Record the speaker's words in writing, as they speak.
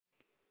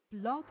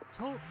Blog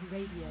Talk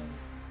Radio.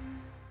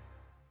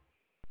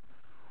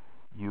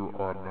 You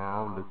are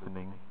now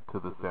listening to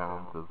the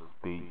sounds of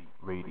SPATE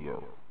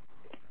Radio.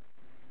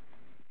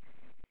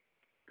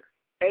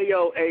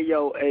 Ayo,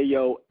 ayo,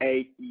 ayo,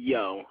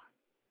 ayo.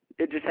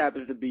 It just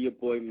happens to be your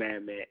boy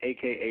Madman,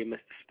 a.k.a.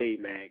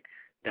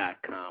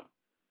 MrSpateMag.com.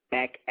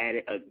 Back at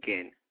it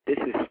again. This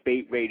is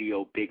SPATE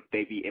Radio, big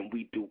baby, and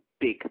we do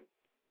big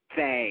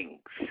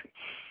things.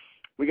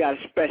 We got a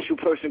special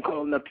person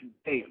calling up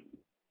today.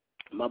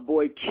 My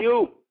boy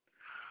Q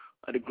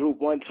of the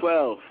group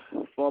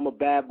 112, former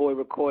bad boy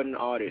recording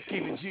artist.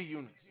 Keep it G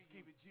unit.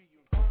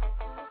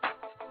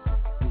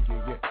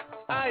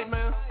 Alright,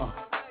 man.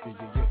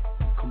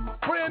 Come on.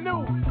 Brand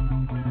new.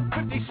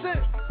 50 Cent.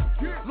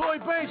 Lloyd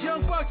Banks,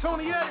 Young Buck,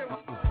 Tony Evans.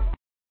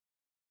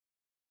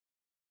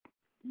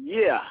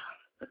 Yeah.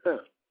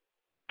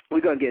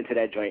 We're going to get into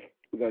that joint.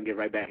 We're going to get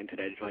right back into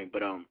that joint.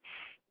 But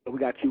we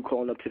got Q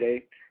calling up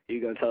today.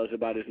 He's going to tell us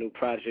about his new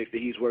project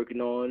that he's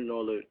working on and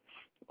all the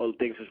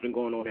things that's been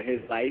going on in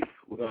his life.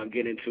 We're going to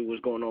get into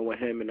what's going on with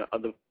him and the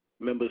other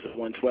members of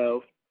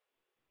 112.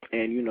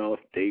 And, you know,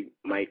 if they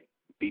might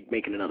be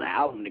making another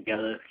album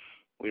together.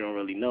 We don't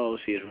really know.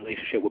 See his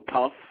relationship with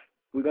Puff.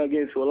 We're going to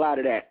get into a lot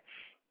of that.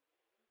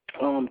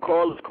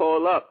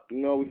 Call up. You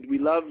know, we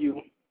love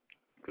you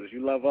because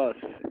you love us.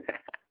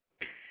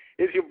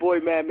 It's your boy,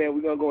 Madman.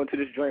 We're going to go into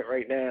this joint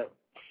right now.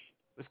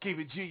 Let's keep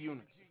it G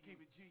unit.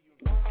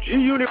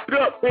 G-Unit,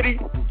 what up, Pity?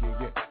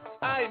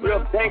 Alright, What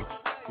up, thanks?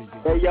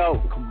 Hey, yo.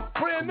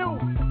 Brand new.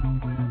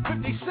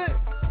 50 Cent.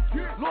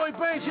 Lloyd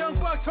Banks, Young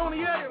Buck,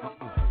 Tony Evans.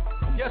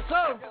 Yes,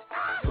 sir.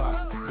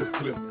 Slide the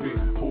clip,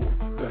 big pull,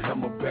 the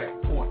hammer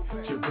back point.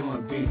 Your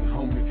gun, then,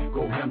 homie,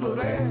 go handle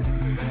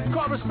that.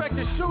 Call respect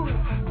the shooter.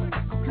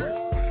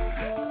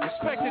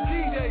 Respect the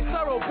DJ,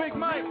 thorough, Big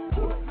Mike.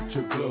 Put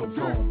your gloves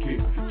on,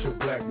 get your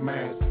black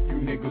mask.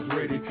 You niggas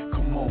ready?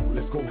 Come on,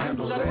 let's go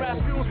handle Shout that. out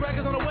Rasputin's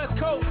Records on the West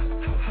Coast.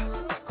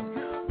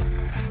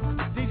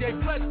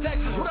 DJ Fletch,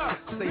 Texas, what up?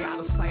 Stay out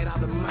of sight,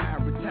 out of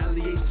mind.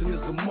 Retaliation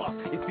is a must.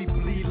 If he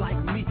bleed like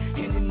me,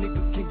 any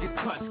nigga can get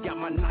touched. Got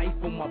my knife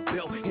on my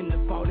belt, and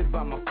defaulted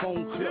by my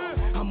phone clip.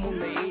 I'm on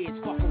the edge,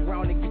 fuck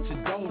around and get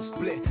your dome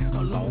split.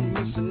 A long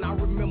mission, I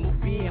remember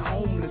being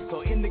homeless.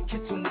 Or in the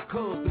kitchen with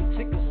cuz, them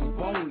chickens was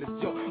boneless.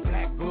 Yo,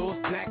 black gloves,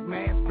 black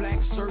mask, black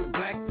shirt,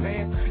 black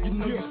pants. You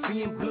know you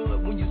seeing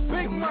blood when you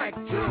see them Mac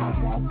 10. I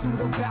walk through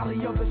the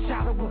valley of the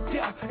shadow of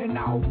death, and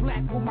all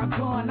black with my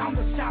gun, I'm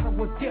the shadow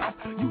of death.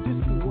 You just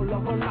full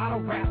of a lot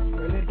of raps,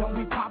 really don't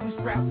be popping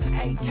straps.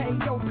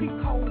 AKO,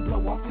 P-Code,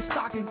 blow off your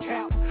stocking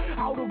cap.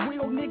 All the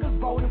real niggas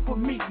voted for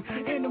me.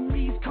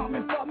 Enemies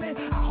coming for me,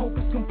 I hope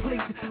it's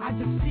complete. I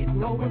just sit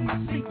low in my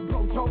seat,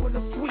 blow Joe in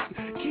the sweet.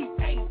 Keep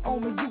 8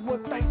 on me, you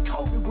would think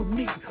COVID with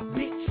me,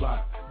 bitch.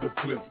 Slide the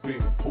clip,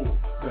 big pull,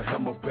 the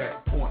hammer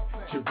back point.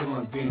 Your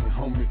gun, then,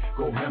 homie,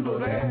 go handle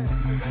that.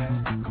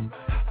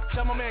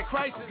 Shout my man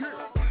Crisis.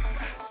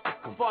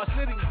 Far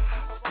City.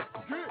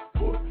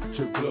 Put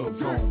your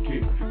gloves on,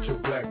 get your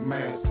black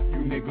mask. You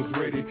niggas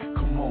ready?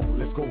 Come on,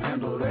 let's go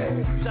handle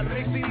that. Shout to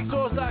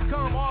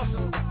BigCDTours.com,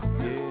 awesome.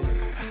 Yeah.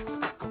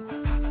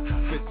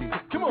 50.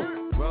 Come on.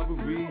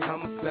 Robbery,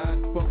 homicide,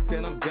 fuck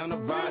that, I'm down to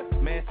ride.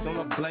 Mask on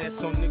a blast,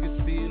 some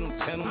niggas see it on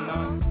channel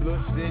 9.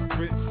 Bloodshed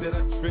drip, said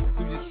I trip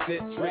through your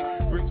set trick.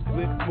 Bricks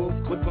split full,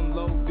 clip them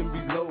low, then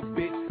reload,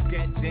 bitch.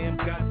 Gat jam,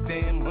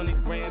 goddamn,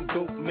 100 grand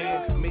dope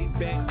man.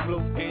 Maybach,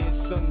 float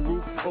and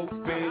sunroof,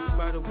 open.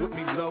 Spider with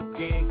me, low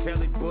in,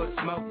 Cali bud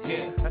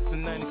smoking. That's a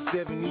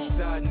 97, east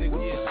side nigga,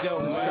 yeah, show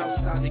man.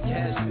 Southside to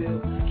Cashville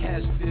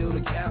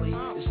to Cali.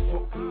 It's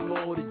fuck the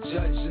law, the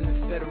judge, and the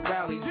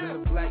federales.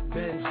 And the black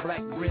Benz,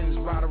 black rims,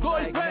 ride a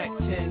rag, Mac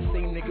 10.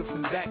 Same nigga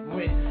from back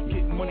when.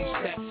 Get money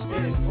stacked,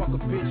 spin. Fuck a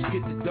bitch,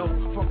 get the dough.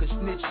 Fuck a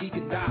snitch, he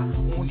can die.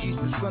 On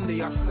Easter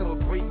Sunday, I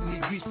celebrate when he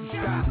reach the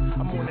sky.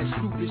 I'm on that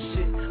stupid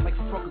shit, like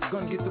fuck a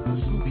gun, get the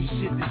bazooka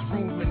shit. This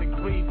room in the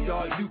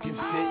graveyard, you can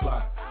fit.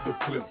 Slide the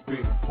clip,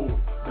 big pull,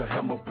 the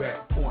hammer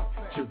back point.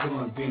 Your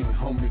gun, then,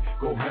 homie,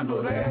 go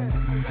handle that.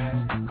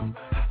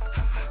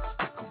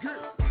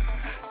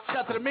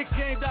 Shout to the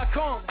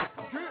mixgame.com.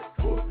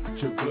 Put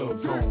your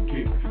gloves on,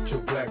 get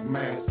your black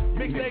mask.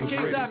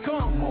 Mixtapeking.com.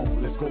 Come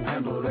on, let's go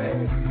handle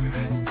that.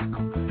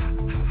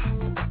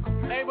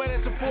 Everybody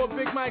that support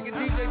Big Mike and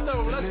DJ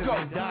Thorough, let's go.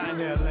 Die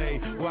in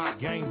L.A., rock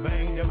gang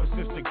bang ever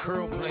since the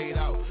curl played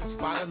out.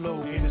 Spotted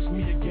low, and it's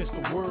me against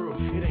the world.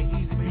 It ain't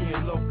easy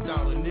being locked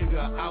out, a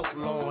nigga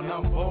outlaw, and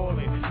I'm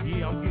ballin'.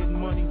 Yeah, I'm getting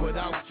money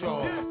without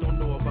y'all. Don't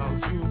know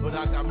about you, but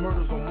I got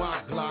murders on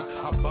my Glock.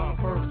 I bomb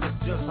first,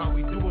 that's just how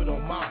we do it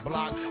on my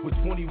block. With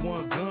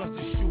 21 guns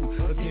to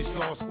shoot against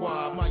y'all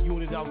squad. My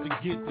unit out to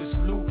get this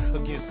loot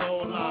against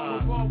all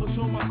odds. Revolvers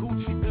on my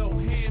Gucci belt,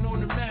 hand on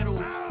the metal.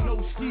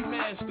 No ski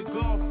mask, the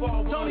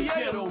Godfather on the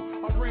ghetto.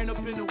 I ran up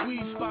in the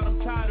weed spot, I'm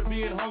tired of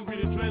being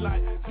hungry. The dread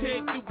like,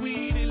 take the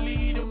weed and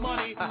leave the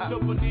money. The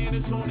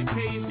bananas on the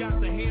cage, got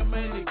the hammer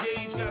and the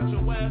gauge. Got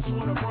your ass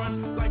on the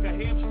run like a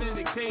hamster in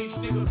the cage.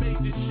 Nigga, make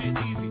this shit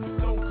easy,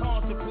 don't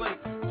contemplate.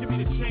 Give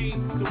me the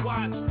chain, the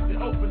watch,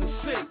 and open the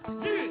safe.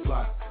 Yeah.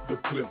 Slide the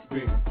clip,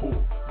 big pull,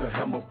 the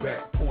hammer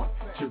back point.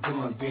 your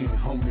gun then,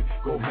 homie,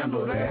 go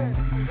handle that.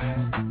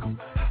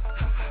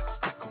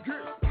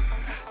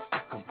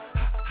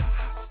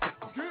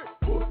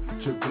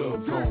 Put your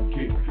gloves on,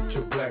 get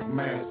your black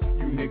mask.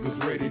 You niggas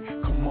ready?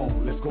 Come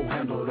on, let's go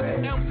handle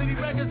that. Elm City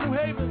Records, New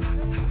Haven.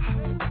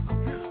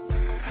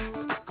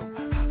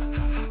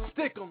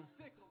 Stick 'em.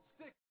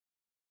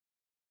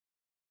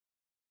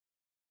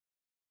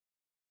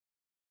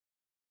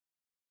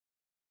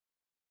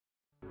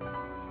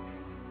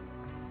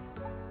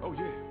 Oh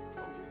yeah.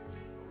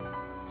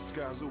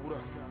 Sky's what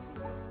up?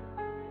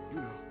 You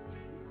know,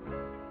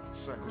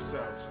 Psycho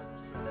Savage.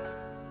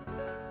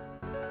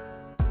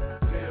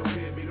 They'll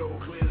hear me though,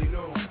 clearly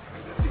know.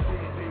 If they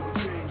did, they would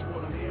change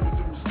what I'm hearing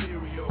through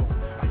stereo.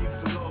 I used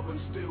to love and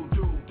still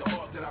do the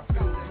art that I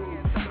feel through.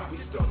 Now we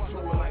stuck to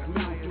it like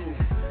mildew.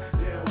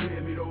 They'll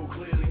hear me though,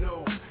 clearly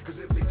know. Cause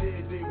if they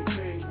did, they would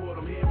change what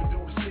I'm hearing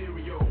through the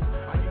stereo.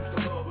 I used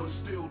to love and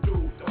still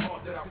do the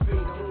art that I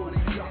feel through.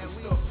 Now we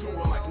stuck to it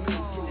like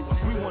mildew.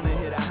 We wanna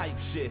hear the hype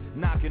shit,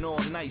 knocking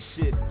all night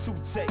shit. 2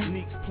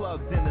 techniques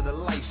plugged into the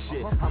light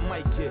shit. I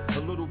might get a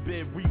little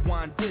bit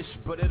rewind dish,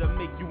 but it'll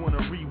make you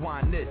wanna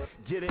rewind it.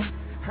 Get it?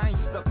 I ain't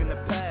stuck in the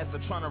past or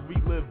trying to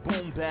relive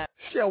boom bap.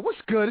 Yo,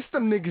 what's good? It's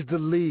them niggas the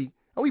league.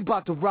 And we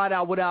about to ride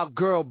out with our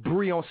girl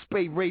Bree on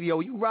SPATE Radio.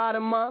 You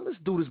riding, man? Let's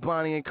do this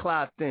Bonnie and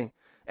Clyde thing.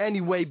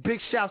 Anyway, big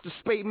shouts to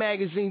SPATE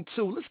Magazine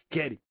too. Let's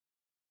get it.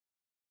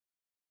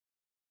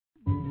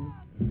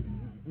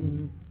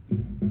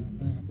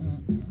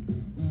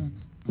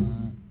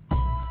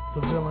 The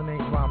villain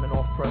ain't rhyming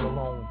off Fred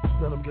alone.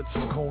 Let him get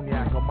some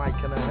cognac, a mic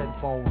and a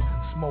headphone.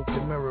 Smoke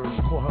and mirrors,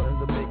 caught her in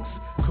the mix.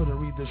 Couldn't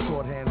read the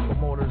shorthand for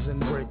mortars and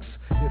bricks.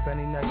 If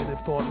any negative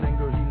thought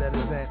lingered, he let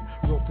it vent.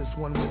 Wrote this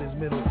one with his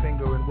middle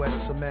finger in wet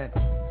cement.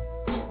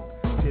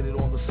 Did it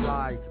on the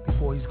slide,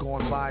 before he's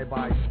gone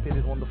bye-bye. Spit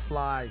it on the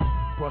fly.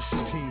 Brush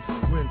your teeth,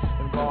 rinse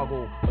and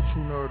gargle. A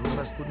true nerd who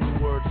messed with new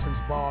words since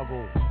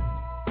Boggle.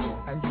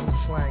 And use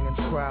slang and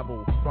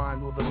Scrabble.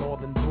 Rhyme with a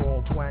northern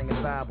drawl, twang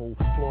and babble.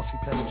 Flossy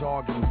pen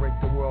jargon, break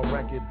the world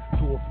record.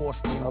 Do a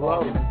 4-steam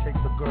bargain and take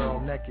the girl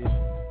naked.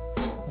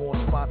 More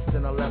spots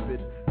than a leopard.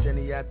 Then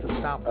he had to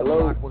stop. The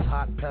block was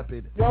hot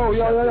peppered. Yo,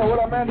 what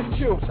up, man? It's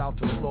Q. Out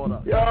to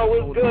slaughter. Yo,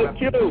 what's good,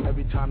 Q?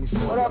 Every time he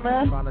saw what up,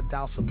 man? Trying to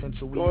douse a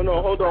pinch of weed. Hold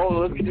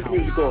on, let's get this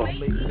music on.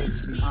 Make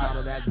me out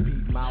of that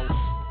beat, mouse.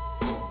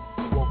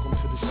 Welcome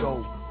to the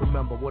show.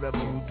 Remember, whatever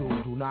you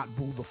do not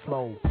boo the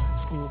flow.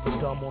 School the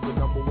dumb on the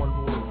number one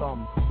rule of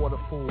thumb. What a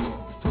fool.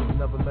 Still you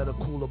never met a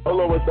cooler.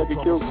 Hold on one second,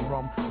 Q.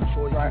 I'm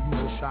sure you can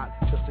use a shot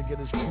just to get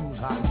his cues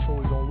hot and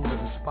so he don't lose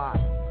his spot.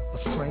 A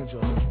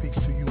stranger who speaks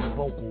to you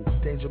vocal.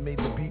 Danger made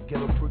the beat, get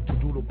a freak to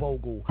do the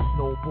bogle.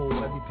 No bull,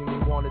 everything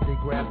they wanted they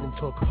grabbed and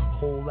took.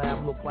 Whole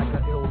lab looked like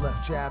an ill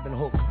left jab and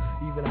hook.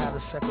 Even had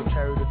a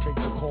secretary to take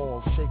the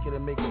calls. Shake it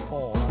and make it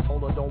fall. I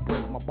told her don't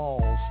break my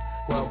balls.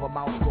 Wherever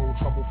mouse goes,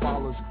 trouble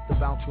follows. The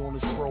bounty on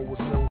his fro was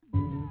nil.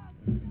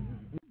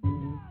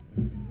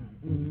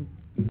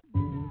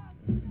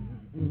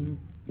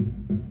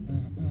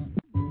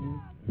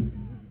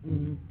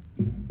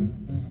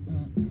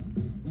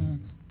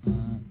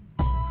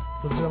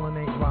 The villain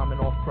ain't rhyming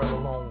off Fred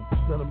alone.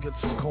 Let him get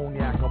some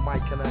cognac, a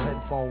mic and a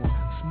headphone.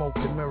 Smoke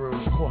and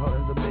mirrors, caught her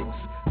in the mix.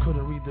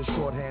 Couldn't read the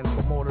shorthand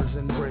for mortars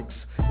and bricks.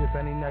 If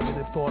any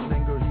negative thought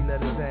lingered, he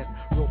let it vent.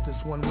 Wrote this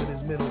one with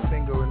his middle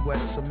finger in wet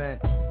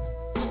cement.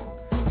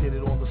 Did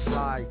it on the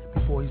slide,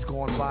 before he's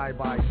gone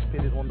bye-bye.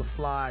 Spit it on the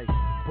fly.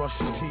 Brush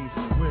your teeth,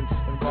 rinse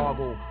and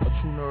gargle. A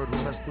true nerd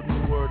who messed with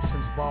new words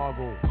since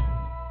Boggle.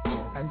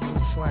 And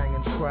use slang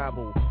and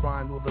Scrabble.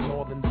 Rhyme with a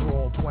northern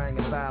drawl, twang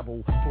and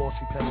babble.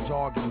 Flossy pen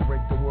jargon,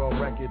 break the world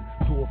record.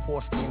 Do a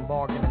 4-steam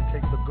bargain and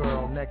take the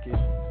girl naked.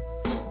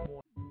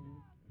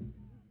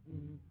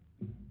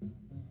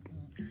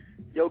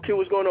 Yo, Q,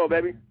 what's going on,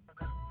 baby?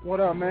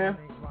 What up, man?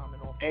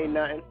 Ain't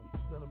nothing.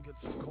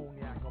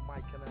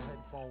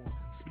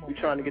 We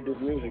trying to get this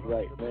music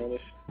right, man.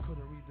 It's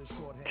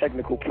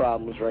technical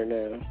problems right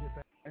now.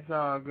 It's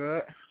all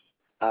good.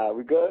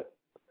 We good?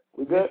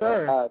 We good? Yes,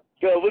 sir.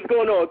 Good. What's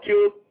going on,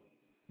 Q?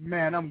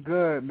 Man, I'm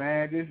good,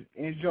 man. Just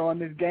enjoying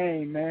this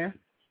game, man.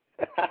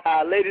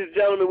 Ladies and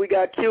gentlemen, we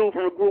got Q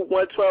from Group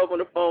 112 on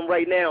the phone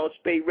right now on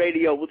SPATE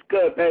Radio. What's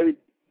good, baby?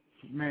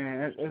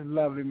 Man, it's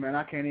lovely, man.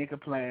 I can't even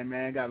complain,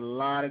 man. Got a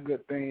lot of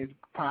good things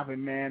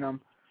popping, man.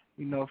 I'm,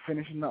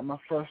 finishing up my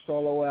first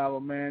solo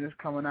album, man. It's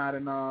coming out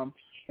in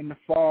the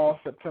fall,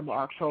 September,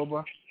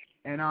 October.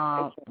 And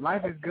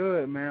life is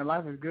good, man.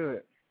 Life is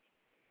good.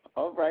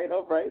 All right.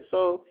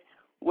 So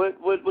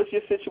what's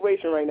your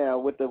situation right now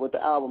with the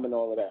album and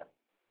all of that?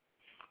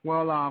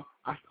 Well, I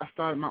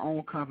started my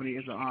own company.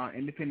 It's an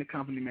independent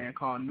company, man,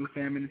 called New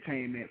Fam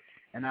Entertainment,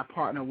 and I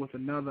partner with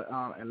another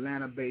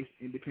Atlanta-based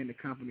independent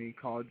company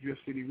called Drift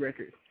City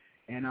Records.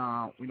 And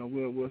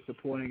we're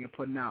supporting and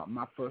putting out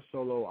my first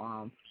solo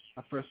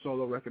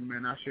record,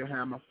 man. I should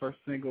have my first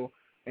single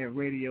at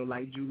radio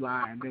like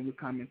July, and then we're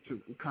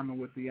coming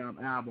with the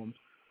album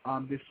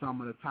this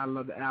summer. The title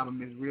of the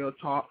album is Real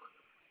Talk,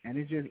 and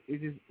it's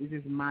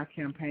just my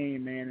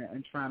campaign, man,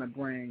 and trying to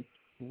bring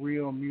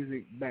real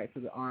music back to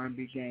the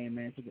R&B game,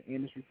 man, to the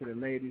industry, to the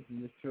ladies,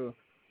 and just to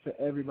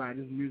everybody,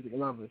 just music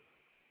lovers.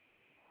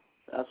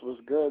 That's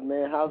what's good,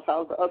 man. How's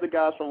the other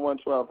guys from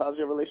 112? How's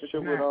your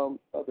relationship with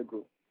other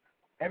group?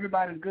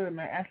 Everybody's good,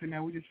 man. Actually,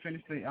 man, we just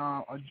finished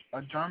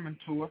a German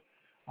tour.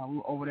 We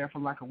were over there for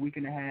like a week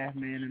and a half,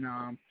 man,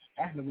 and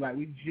actually, like,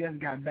 we just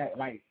got back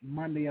like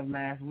Monday of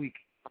last week.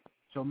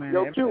 So, man,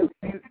 Yo, Q.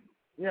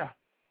 Yeah.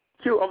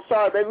 Q, I'm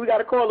sorry, baby. We got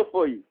a caller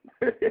for you.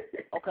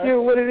 Okay.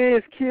 Q, what it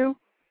is, Q?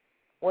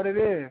 What it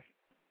is?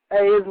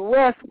 Hey, it's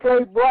Wes,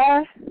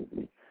 Playboy.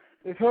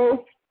 It's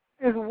who?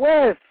 It's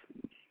Wes.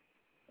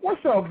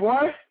 What's up,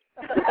 boy?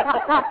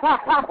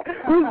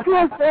 Who's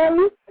good,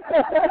 family?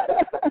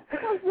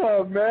 What's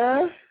up,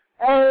 man?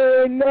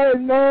 Hey,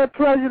 man,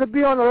 pleasure to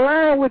be on the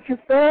line with you,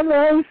 family.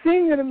 I ain't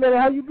seen you in a minute.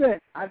 How you been?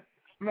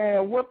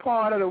 Man, what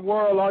part of the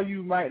world are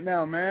you right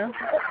now, man?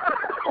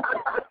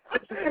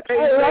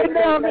 Hey, right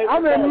now,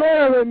 I'm in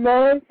Maryland,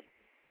 man.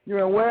 You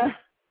in where?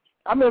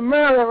 I'm in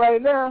Maryland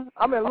right now.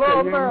 I'm in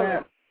Lower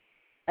Maryland.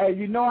 Hey,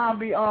 you know I'll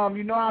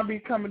be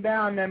coming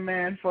down there,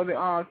 man, for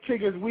the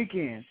Triggers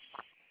weekend.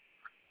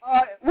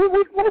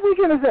 What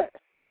weekend is that?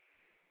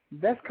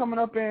 That's coming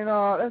up in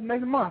that's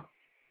next month.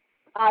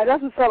 All right,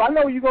 that's what's up. I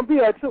know you're gonna be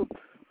there too.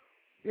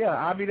 Yeah,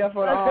 I'll be there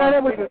for down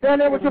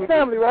there with your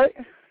family, right?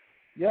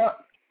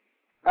 Yep.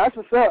 That's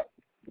what's up.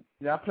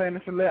 Yeah, I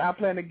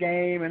plan the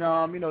game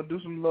and do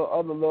some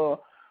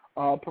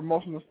other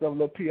promotional stuff,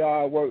 little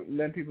PR work,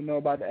 letting people know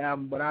about the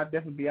album. But I'll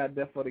definitely be out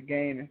there for the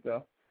game and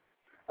stuff.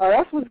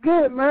 That's what's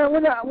good, man.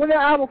 When that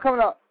album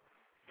coming out?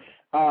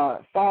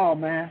 Fall,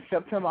 man,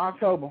 September,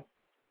 October.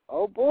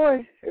 Oh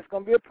boy, it's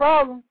gonna be a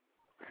problem.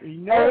 You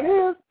know it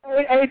is.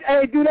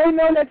 Hey, do they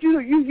know that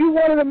you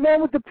one of the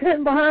men with the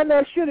pen behind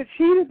that should have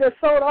cheated that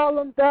sold all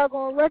them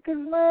doggone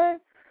records, man?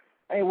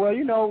 Hey, well, I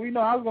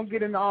was gonna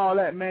get into all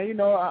that,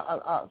 man.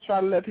 I try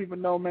to let people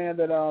know, man,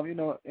 that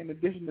in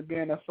addition to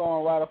being a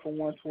songwriter for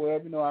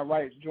 112, I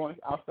write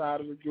joints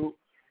outside of the group.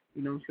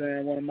 You know what I'm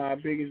saying? One of my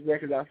biggest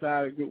records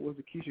outside of the group was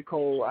the Keisha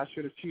Cole "I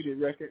Should Have Cheated"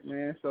 record,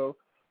 man. So,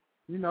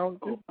 just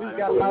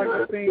got a lot of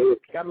good things.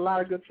 Got a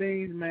lot of good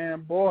things,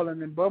 man,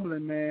 boiling and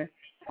bubbling, man,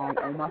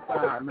 on my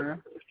side,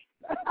 man.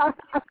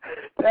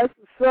 That's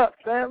what's up,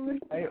 family.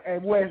 Hey,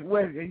 Wes,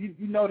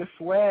 you know the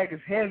swag is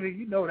heavy.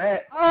 You know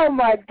that. Oh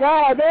my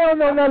God, they don't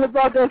know nothing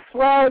about that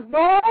swag,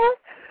 boy.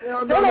 They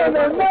don't know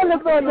nothing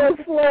about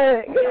that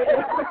swag.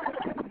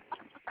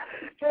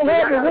 They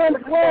have the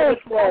one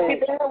swag.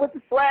 Get down with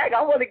the swag.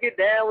 I want to get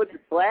down with the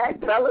swag,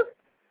 fellas.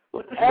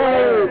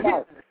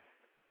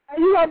 Hey,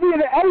 you gotta be in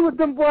the A with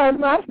them boys,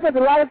 man. I spent a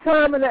lot of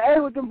time in the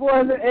A with them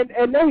boys,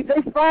 and they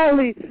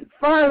finally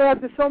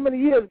after so many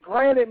years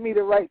granted me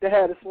the right to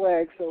have the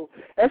swag. So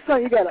that's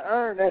something you gotta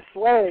earn, that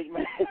swag,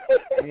 man.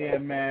 Yeah,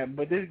 man.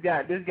 But this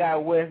guy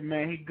Wes,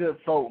 man, he good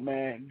folk,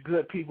 man.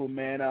 Good people,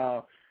 man.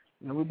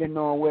 We've been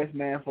knowing Wes,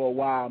 man, for a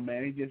while,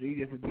 man. He just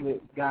a good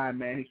guy,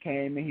 man. He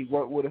came in, he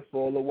worked with us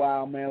for a little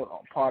while, man,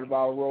 part of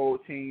our road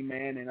team,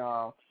 man, and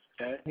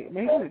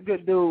he's a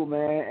good dude,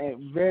 man,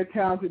 and very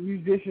talented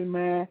musician,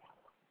 man.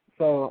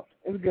 So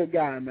it's a good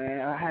guy,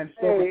 man. I hadn't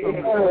spoken to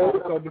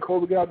him, so before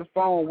we get off the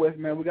phone with,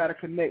 man, we gotta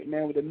connect,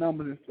 man, with the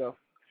numbers and stuff.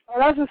 Oh,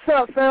 that's what's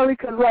up, family.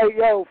 Cause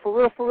for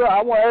real,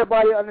 I want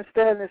everybody to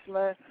understand this,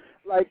 man.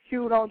 Like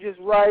Q don't just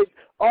write,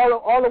 all the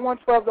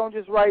 112 don't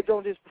just write,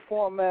 don't just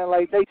perform, man.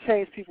 Like they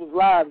change people's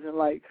lives, and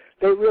like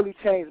they really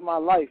changed my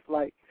life.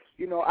 Like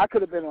I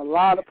could have been a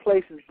lot of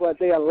places, but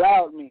they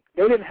allowed me.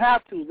 They didn't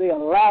have to. They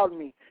allowed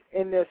me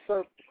in their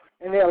circle.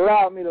 And they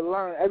allowed me to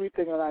learn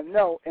everything that I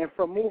know. And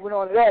from moving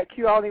on to that,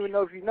 Q, I don't even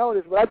know if you know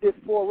this, but I did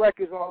 4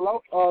 records on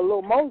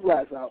Lil Mo's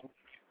last album.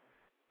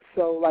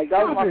 So, like,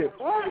 that was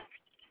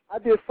I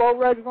did 4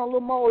 records on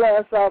Lil Mo's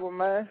last album,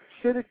 man.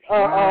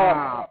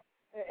 Wow.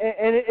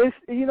 And it's,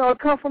 it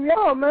come from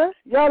y'all, man.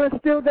 Y'all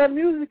instilled that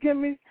music in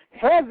me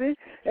heavy,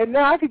 and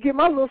now I can get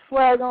my little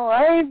swag on.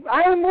 I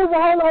ain't moved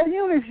a whole lot of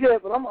units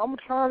yet, but I'm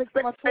trying to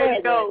get my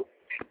swag on.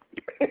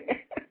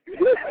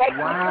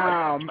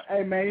 Wow.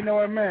 Hey, man, you know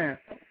what, man?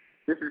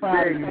 This is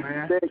proud big, of you,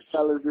 man. Big,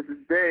 fellas. This is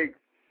big.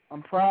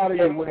 I'm proud of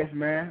you, Wes,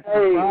 man.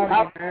 Hey, I'm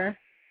proud of you, man.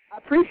 I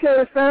appreciate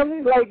it,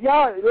 family. Like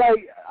y'all,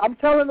 I'm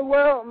telling the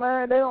world,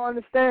 man, they don't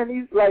understand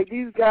these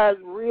guys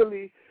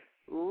really,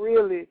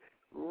 really,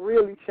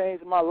 really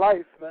changed my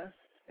life, man.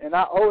 And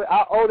I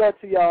owe that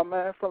to y'all,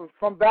 man.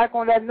 From back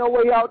on that No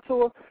Way Out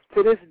tour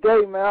to this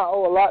day, man, I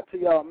owe a lot to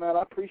y'all, man.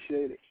 I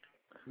appreciate it.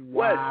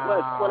 Wow. Wes,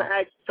 I want to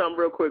ask you something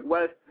real quick.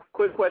 Wes,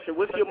 quick question.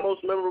 What's your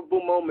most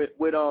memorable moment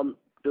with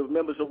the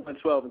members of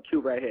 112 and Q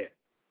right here?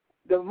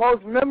 The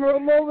most memorable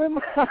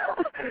moment?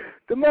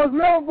 The most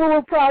memorable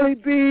would probably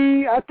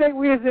be, I think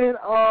we was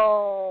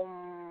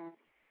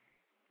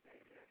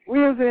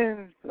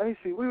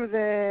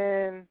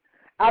in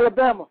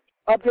Alabama,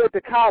 up there at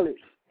the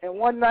college. And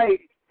one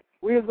night,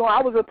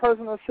 I was a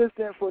personal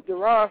assistant for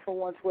Duran from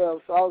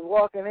 112, so I was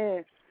walking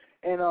in,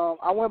 and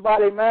I went by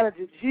their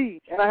manager,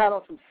 G, and I had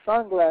on some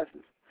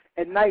sunglasses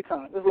at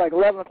nighttime. It was like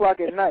 11 o'clock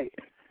at night.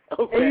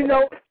 Okay. And you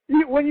know,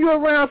 when you're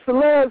around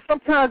celebs,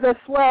 sometimes that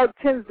swag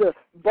tends to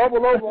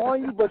bubble over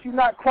on you, but you're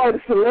not quite a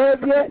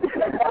celeb yet.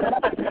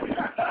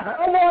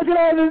 I'm walking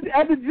out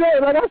at the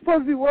gym, like I'm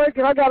supposed to be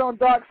working. I got on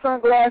dark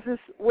sunglasses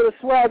with a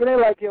swag, and they're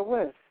like, "Yo,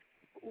 Wes,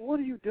 what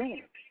are you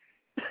doing?"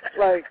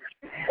 Like,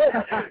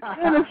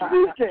 an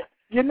assistant.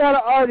 You're not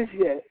an artist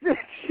yet.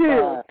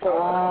 Chill.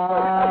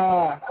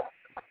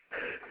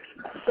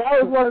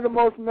 That was one of the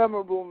most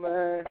memorable,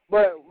 man.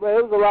 But it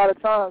was a lot of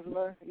times,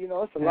 man. You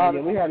know, it's a lot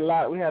of. We had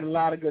a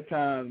lot of good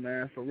times,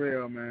 man. For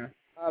real, man.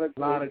 A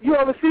lot of you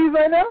overseas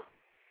right now?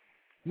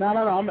 No.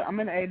 I'm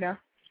in the A now.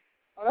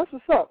 Oh, that's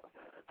what's up.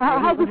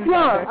 How's the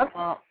salon?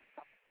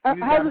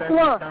 How's the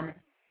salon?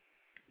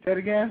 Say it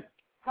again.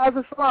 How's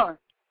the salon?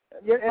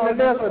 Man.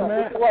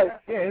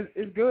 Yeah,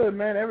 it's good,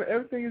 man.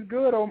 Everything is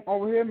good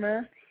over here,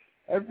 man.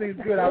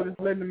 Everything's good. I was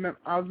letting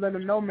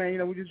them know, man. You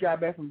know, we just got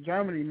back from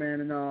Germany,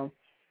 man, and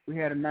we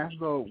had a nice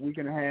little week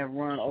and a half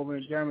run over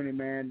in Germany,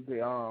 man.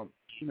 The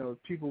you know,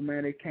 people,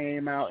 man, they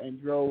came out in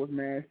droves,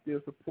 man,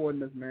 still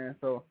supporting us, man.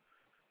 So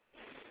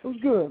it was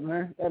good,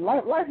 man. And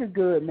life is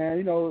good, man.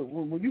 You know,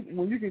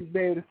 when you can be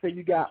able to say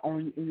you got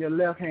in your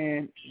left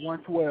hand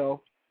 112,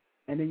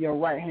 and in your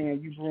right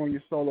hand you brewing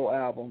your solo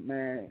album,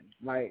 man.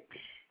 Like,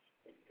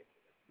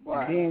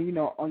 and then you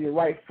know, on your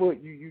right foot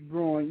you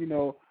brewing, you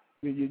know,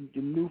 your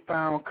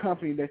newfound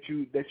company that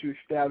you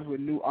established with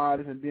new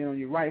artists, and then on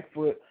your right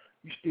foot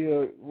you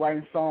still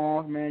writing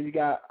songs, man. You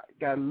got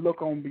a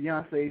look on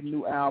Beyonce's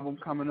new album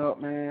coming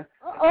up, man.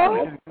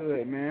 That's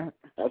good, man.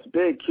 That's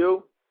big,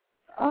 Q.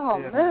 Oh,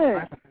 yeah,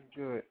 man. That's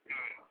good.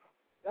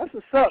 That's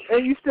what's up.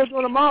 And you still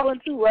doing the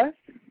modeling too, right?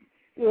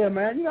 Yeah,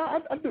 man. You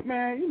know, I do,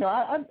 man. You know,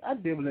 I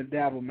dibble and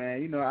dabble,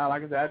 man. You know,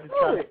 like I said,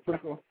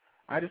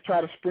 I just try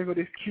to sprinkle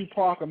this Q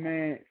Parker,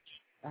 man,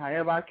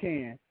 however I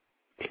can.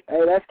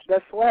 Hey,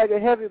 that's swagger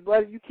heavy,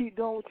 buddy. You keep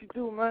doing what you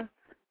do, man.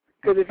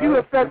 Because if you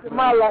affected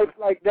my life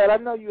like that, I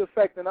know you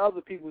affecting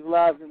other people's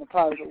lives in a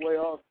positive way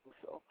also.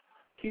 So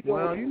keep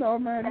doing. Well, you know,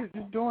 man,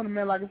 just doing it,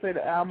 man. Like I said,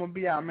 the album will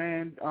be out,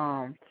 man,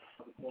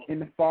 in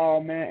the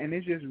fall, man, and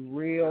it's just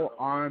real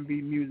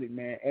R&B music,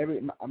 man.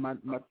 My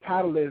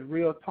title is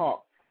Real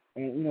Talk,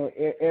 and you know,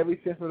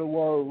 every sense of the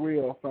word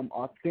real, from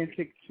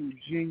authentic to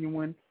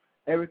genuine.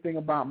 Everything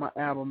about my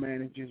album,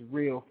 man, is just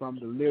real, from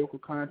the lyrical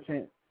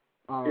content.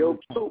 Sorry,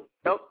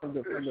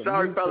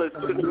 fellas,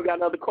 we got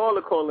another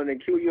caller calling,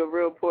 and Q, you're a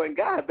real important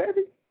guy,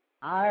 baby.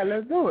 All right,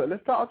 let's do it.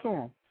 Let's talk to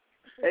him.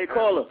 Hey,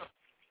 caller.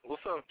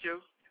 What's up,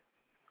 Q?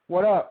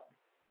 What up?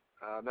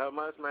 Not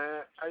much,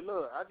 man. Hey,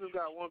 look, I just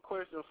got one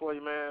question for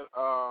you, man.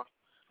 I'm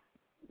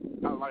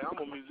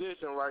a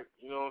musician, right?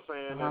 You know what I'm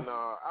saying? And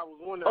I was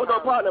wondering. Hold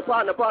on, partner.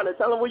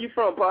 Tell him where you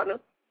from, partner.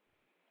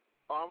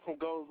 Oh, I'm from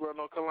Goldsboro,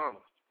 North Carolina.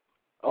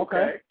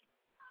 Okay.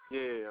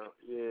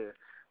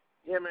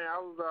 Yeah, man. I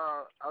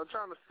was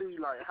trying to see,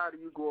 like, how do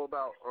you go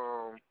about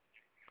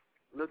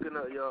looking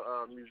at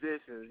your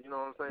musicians? You know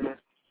what I'm saying?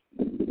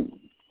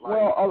 Like,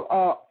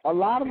 well, a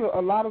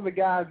lot of the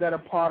guys that are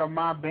part of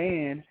my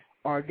band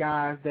are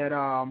guys that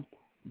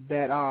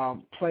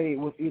played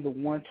with either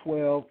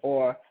 112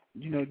 or,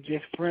 you know,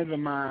 just friends of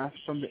mine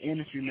from the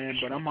industry, man.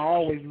 But I'm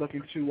always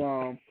looking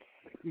to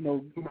you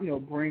know,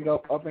 bring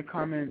up and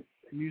coming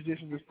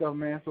musicians and stuff,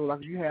 man. So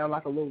like, if you have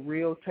like a little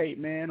reel tape,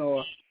 man,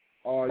 or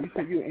you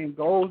said you're in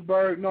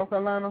Goldsboro, North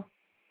Carolina?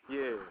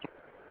 Yeah.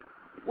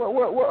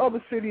 What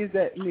other city is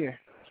that near?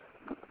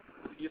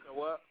 You know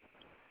what?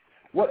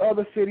 What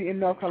other city in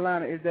North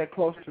Carolina is that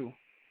close to?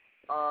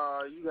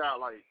 You got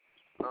like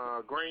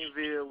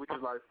Greenville, which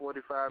is like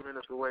 45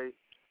 minutes away.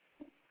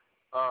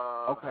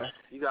 Okay.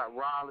 You got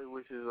Raleigh,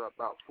 which is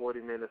about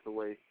 40 minutes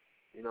away.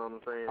 You know what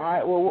I'm saying? All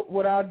right. Well,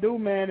 what I'll do,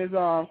 man, is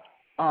I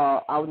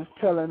was just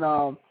telling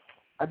I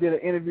did an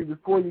interview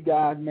before you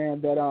guys,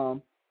 man, that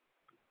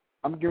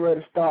I'm getting ready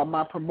to start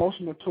my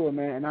promotional tour,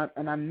 man,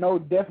 and I know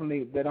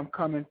definitely that I'm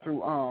coming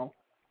through. I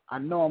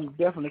know I'm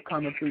definitely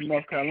coming through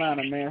North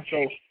Carolina, man.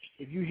 So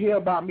if you hear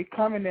about me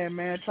coming there,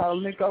 man, try to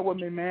link up with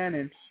me, man,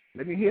 and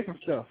let me hear some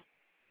stuff.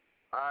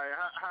 All right.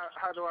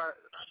 How do I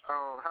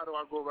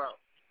go about,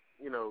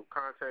 you know,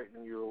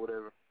 contacting you or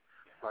whatever?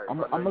 Like,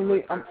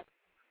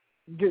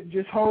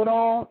 just hold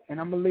on, and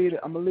I'm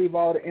gonna leave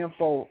all the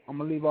info.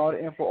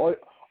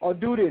 Or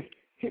do this.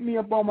 Hit me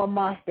up on my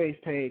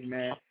MySpace page,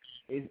 man.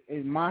 It's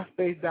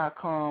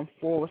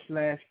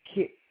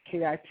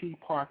myspace.com/Kit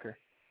Parker.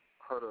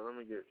 Hold on, let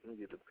me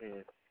get the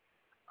pen.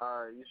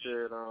 All right, you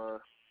said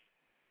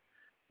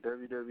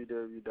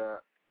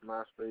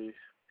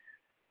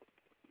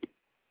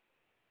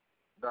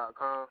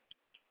www.myspace.com.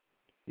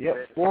 Yep,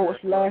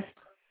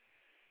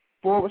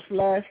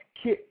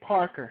 /Kit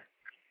Parker.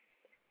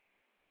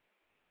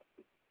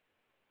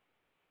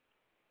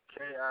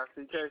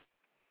 K-I-C-K?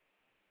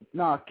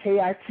 No,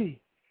 K-I-T.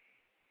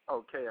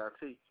 Oh,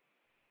 K-I-T.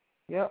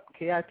 Yep,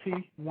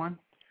 K-I-T1.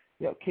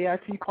 Yep,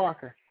 K-I-T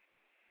Parker.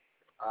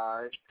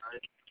 All right.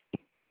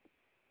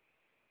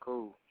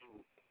 Cool.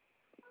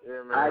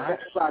 Yeah, man. All right,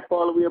 that's our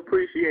caller. We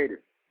appreciate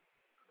it.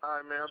 All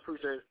right, man. I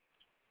appreciate it.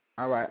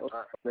 All right. All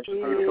right.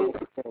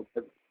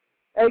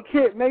 Hey,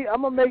 Kid,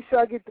 I'm going to make sure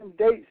I get them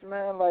dates,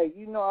 man. Like,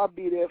 you know I'll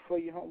be there for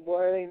you,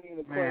 homeboy. It ain't even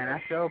a question. Man,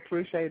 I sure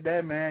appreciate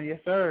that, man. Yes,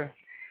 sir.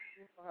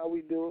 You know how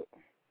we do it.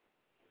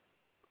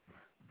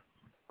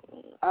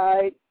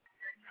 All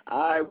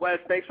right, Wes,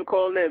 thanks for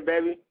calling in,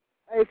 baby.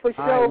 Hey, for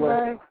sure,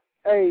 man.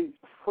 Hey,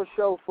 for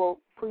sure,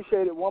 folks.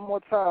 Appreciate it one more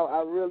time.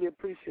 I really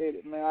appreciate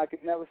it, man. I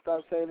could never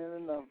stop saying it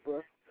enough,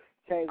 bro.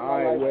 Changed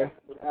my life.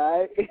 Wes. All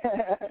right?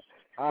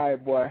 All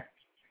right, boy.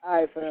 All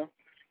right, fam.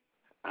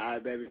 All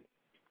right, baby.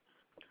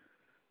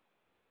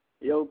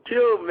 Yo,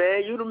 Q,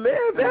 man, you the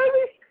man,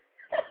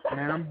 baby.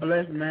 Man, I'm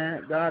blessed,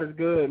 man. God is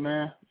good,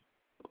 man.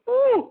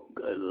 Ooh,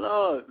 good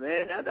Lord,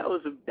 man. That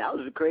was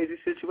a crazy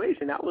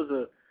situation. That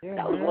was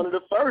one of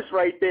the first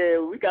right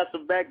there. We got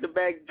some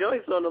back-to-back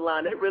joints on the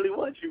line. They really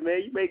want you,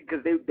 man. You make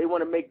because they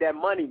want to make that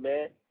money,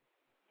 man.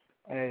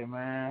 Hey,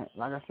 man.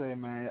 Like I say,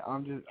 man,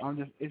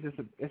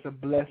 it's a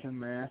blessing,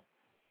 man.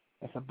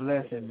 It's a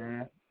blessing,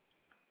 man.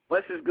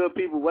 Wes is good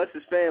people. Wes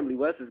is family.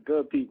 Wes is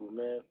good people,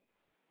 man.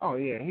 Oh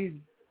yeah, he's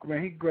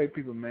great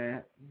people,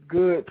 man.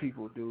 Good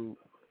people, dude.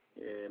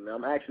 Yeah, man.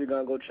 I'm actually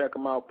gonna go check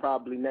him out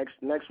probably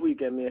next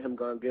weekend. Me and him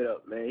gonna get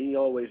up, man. He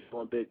always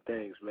doing big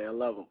things, man. I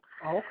love him.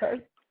 Oh,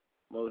 okay.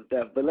 Most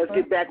definitely. But let's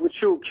get back with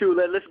you, Q.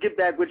 Let's get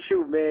back with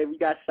you, man. We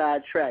got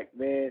sidetracked,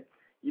 man.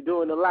 You're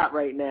doing a lot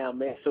right now,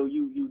 man. So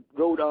you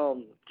wrote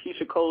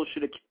Keisha Cole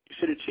should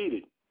have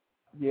cheated.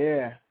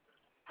 Yeah.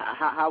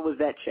 How was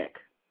that check?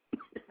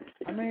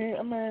 I mean,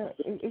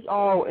 it's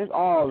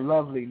all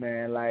lovely,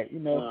 man. Like, you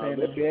know what I'm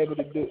saying, to be able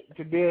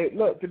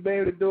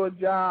to do a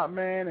job,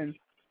 man, and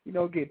you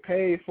know, get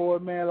paid for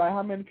it, man. Like,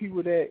 how many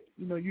people that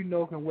you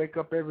know can wake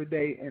up every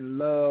day and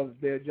love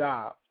their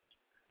job?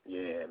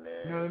 Yeah,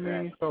 man. You know what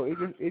I mean? So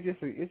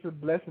it's a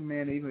blessing,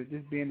 man. Even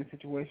just be in a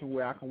situation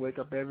where I can wake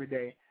up every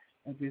day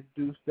and just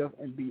do stuff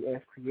and be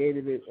as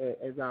creative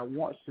as I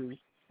want to,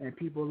 and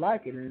people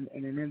like it. And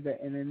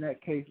in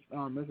that case,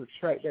 there's a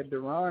track that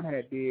Deron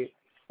had did.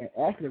 And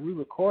actually, we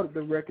recorded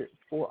the record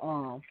we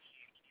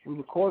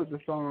recorded the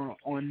song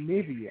on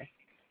Nivea,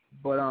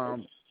 but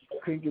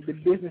couldn't get the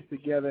business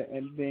together.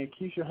 And then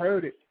Keisha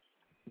heard it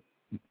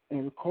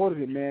and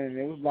recorded it, man. And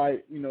it was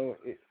like,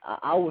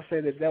 I would say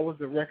that was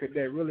the record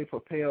that really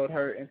propelled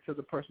her into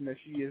the person that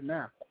she is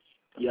now.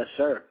 Yes,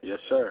 sir. Yes,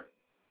 sir.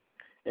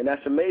 And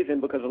that's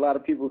amazing because a lot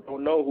of people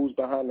don't know who's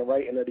behind the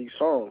writing of these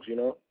songs, you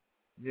know?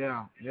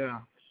 Yeah, yeah.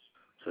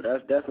 So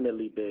that's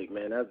definitely big,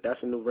 man.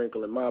 That's a new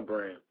wrinkle in my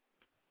brain.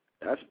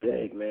 That's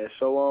big, man.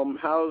 So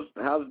how's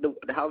the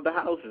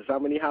houses? How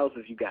many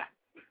houses you got?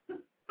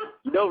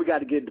 You know we got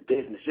to get into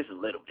business just a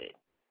little bit.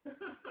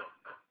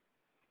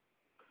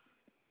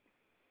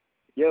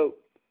 Yo.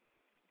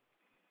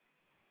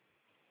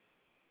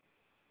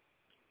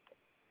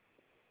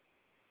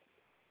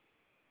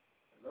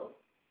 Hello?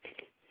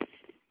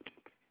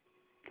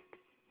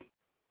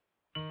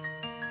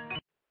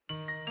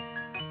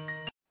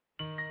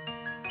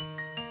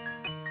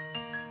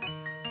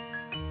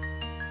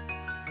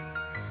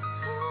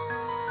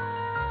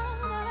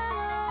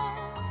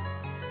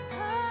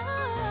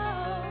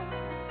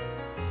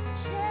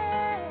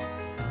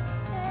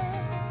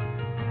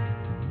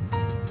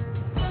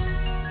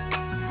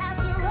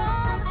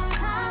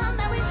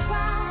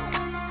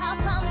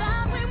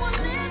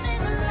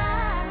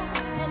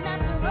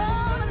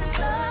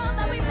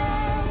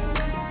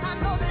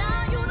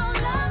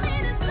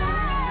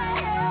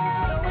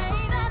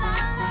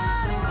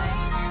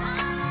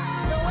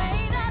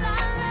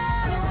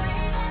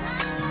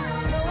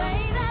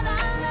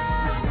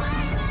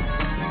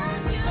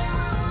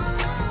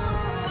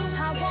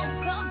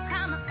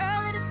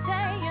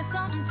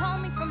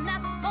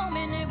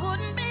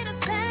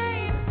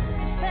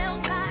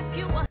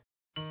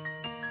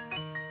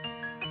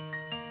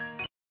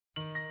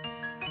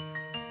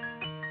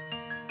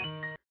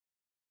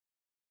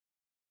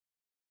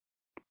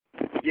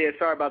 Yeah,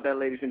 sorry about that,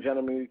 ladies and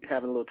gentlemen. We're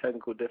having a little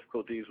technical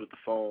difficulties with the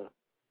phone.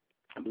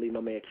 I believe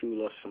my man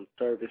Q lost some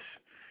service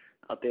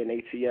out there in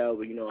ATL,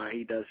 but you know how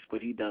he does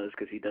what he does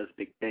because he does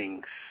big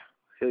things.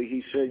 So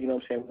he should, you know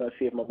what I'm saying? We're going to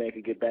see if my man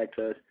can get back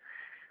to us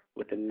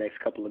within the next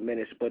couple of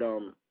minutes. But,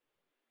 I'm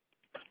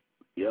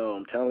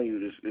telling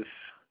you,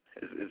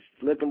 it's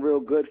looking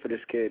real good for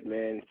this kid,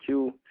 man.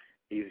 Q,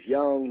 he's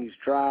young, he's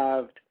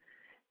drived.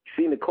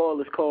 Seen the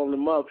callers calling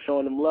him up,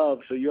 showing him love,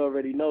 so you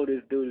already know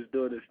this dude is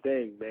doing his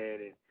thing, man.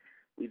 And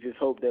we just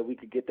hope that we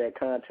could get that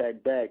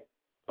contact back.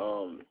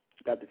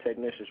 Got the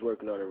technicians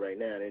working on it right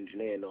now, the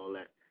engineer and all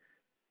that.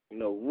 You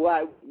know,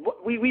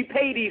 we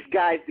pay these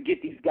guys to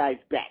get these guys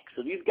back.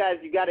 So these guys,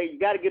 you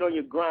gotta get on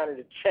your grind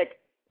and check.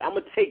 I'm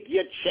gonna take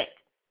your check.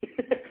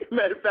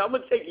 Matter of fact, I'm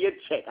gonna take your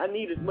check. I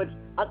need as much.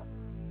 I'm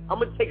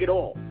gonna take it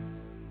all.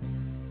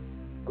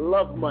 I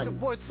love money. Your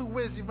boy Too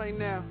Wizzy right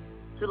now.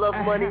 You love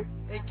money,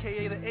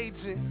 AKA the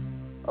agent.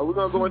 Oh, we're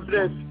gonna go into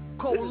this.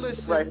 Coalition.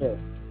 This right here.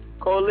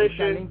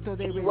 Coalition.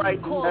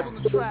 Right. Calls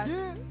on the track.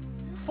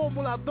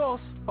 Formula Dos.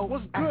 Oh,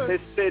 what's good?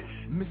 This fits.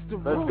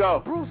 Mr. Let's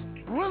go. Bruce,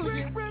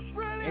 brilliant.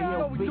 And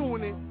yo, we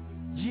doing it.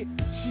 Yeah,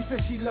 she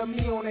said she love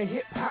me on a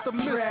hip hop The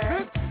track.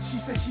 Misfits. She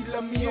said she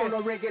love me on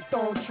a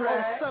reggaeton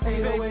track.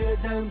 Ain't no way to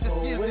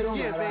tempo, it don't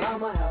matter.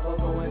 I'ma have her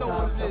going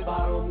top to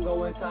bottom,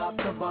 going top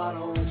to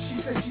bottom.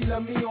 She said she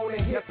love me on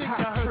a hip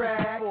hop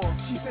track.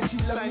 She said she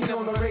love me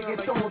on a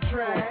reggaeton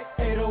track.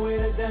 Ain't no way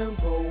to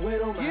tempo, it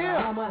don't matter.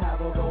 I'ma have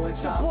her going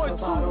top to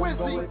bottom,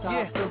 going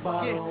top to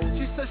bottom.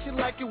 She said she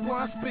like it when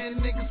I spit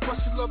niggas, but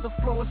she love the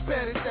flow in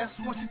Spanish. That's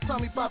when she tell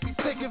me papi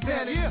take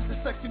advantage. The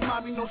sexy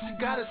mommy know she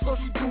got it, so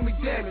she do me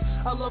damage.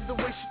 I love the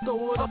way she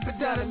throw it up and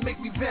down and make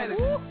me vanish.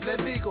 Le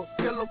digo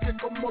que lo que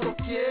como lo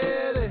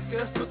quiere,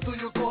 que esto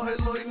tuyo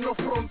cógelo y no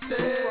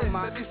frontees.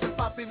 Me dice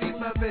papi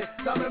dime ve,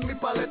 dame mi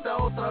paleta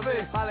otra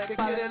vez. Que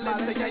quiere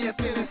lente ya ya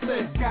tiene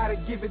sed. Gotta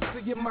give it to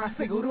you más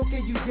seguro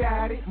que you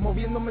got it.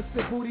 Moviéndome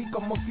ese booty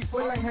como si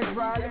fuera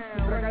hydraulic.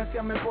 Su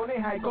fragancia me pone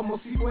high como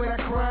si fuera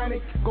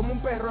chronic. Como un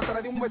perro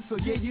atrás de un hueso,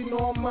 yeah you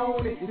know I'm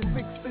on it. It's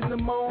 6 in the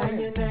morning.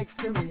 And you're next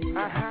to me.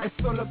 Es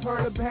solo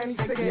por the panties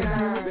te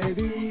quedan,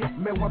 baby.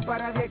 Me voy a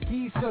parar de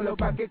aquí solo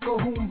pa' que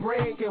coja un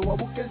break. Que voy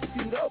a buscar el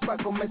silo pa'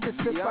 comerse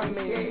ese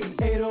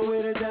pancake. Ain't no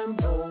way to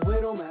tempo,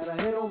 it don't matter,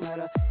 it don't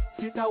matter.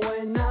 Si está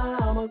buena,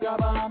 I'ma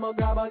grab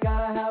her,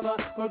 gotta have her.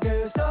 Porque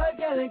yo soy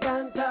que le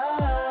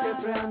encanta.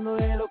 Siempre ando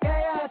de lo que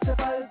hace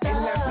falta.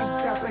 En la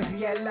pista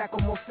perrearla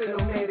como se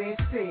lo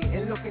merece.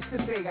 En lo que se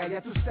pega,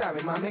 ya tú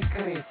sabes, más me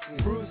crece.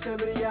 Bruce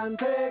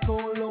brillante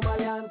con lo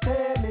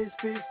maleante. Mis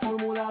fits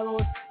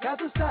formulados, ya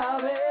tú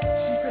sabes.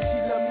 She said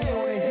she love me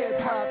on a hip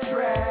hop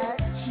track.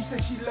 She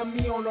said she love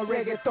me on a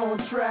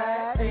reggaeton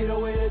track. Ain't no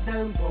way to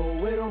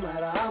tempo, it don't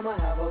matter. I'ma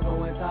have her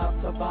going top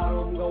to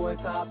bottom, going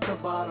top to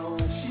bottom.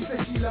 She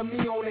said she love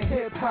me on a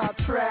hip hop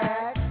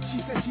track.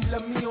 She said she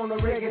love me on a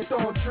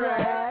reggaeton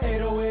track.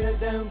 Ain't no way to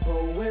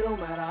tempo, it don't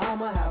matter.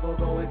 I'ma have her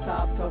going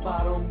top to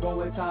bottom,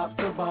 going top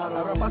to bottom.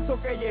 Ahora paso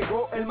que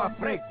llegó el más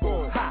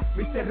fresco. Ja,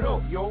 viste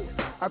rollo.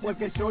 A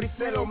cualquier shorty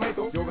se lo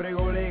meto. Yo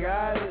brego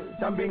legal,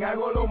 también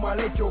hago lo mal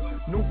hecho.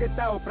 Nunca he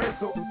estado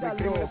preso, de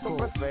crimen son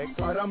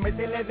perfecto. Ahora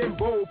métele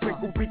dembow,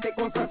 preocupite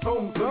con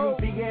sazón. Soy un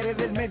tigre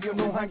del medio,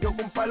 no jangueo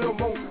con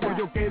Palomón. Pues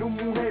yo quiero un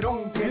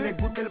mujerón que le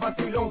guste el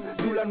vacilón.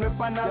 Dula no es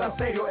pa' nada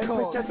serio, es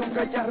echarte un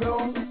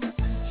cacharrón.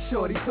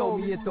 Shorty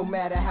told me it don't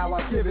matter how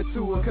I give it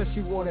to her. Cause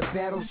she wanted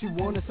battle, she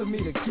wanted for me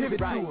to give it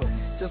to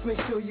her. Just make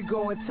sure you're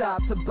going top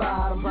to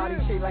bottom. Body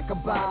shaped like a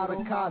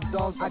bottle,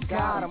 condoms, I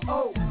got 'em.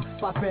 Oh,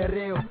 pa'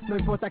 perreo, no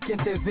importa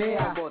quien te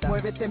vea.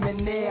 Muévete,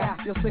 menea,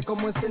 yo sé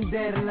cómo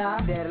encenderla.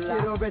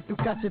 Quiero ver tus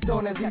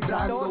cachetones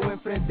vibrando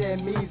enfrente de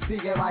mí,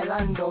 sigue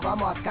bailando,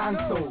 vamos a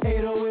canto.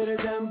 Ain't no way to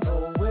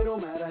tempo, it don't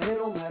matter, it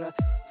don't matter.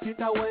 Si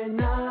está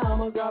buena,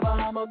 I'ma grab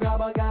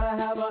her, gotta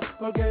have her.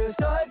 Porque yo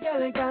soy que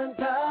le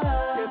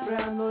encanta. Siempre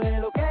ando de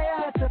lo que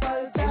hace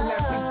falta. En la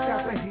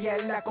pista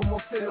perrearla como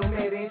se lo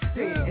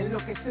merece. En lo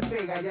que se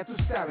pega, ya tú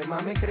sabes,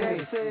 más me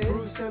crece.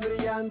 Bruce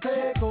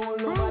brillante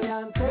con lo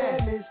maleante.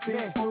 Mis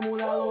fits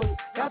formulados,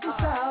 ya tú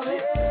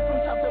sabes.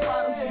 From top to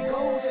bottom she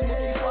goes, and if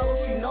she swallows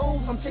she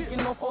knows. I'm taking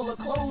off all the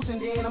clothes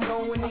and then I'm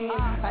going in.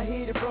 I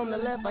hit it from the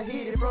left, I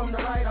hit it from the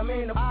right. I'm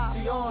in the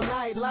party all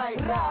night like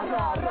rah,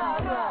 rah, rah,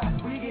 rah.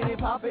 We get it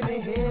poppin'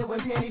 in here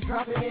when pennies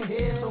dropping in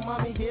here. So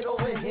mommy get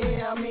over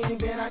here, I mean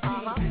Ben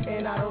Aki.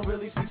 And I don't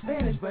really speak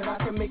Spanish, but I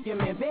can make him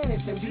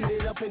advantage and beat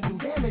it up and do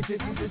damage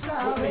if you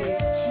decide me.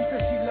 She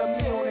said she love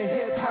me on a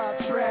hip hop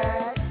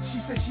track. She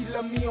said she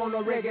love me on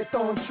a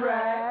reggaeton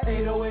track.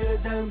 Ain't no way to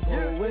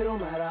tempo, it don't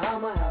matter.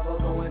 I'ma have her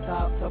going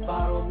top to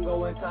bottom,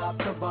 going top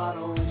to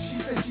bottom.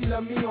 She said she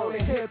love me on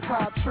a hip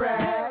hop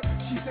track.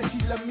 She said she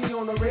love me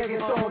on a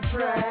reggaeton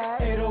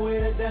track. Ain't no way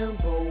to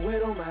tempo, it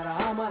don't matter.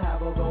 I'ma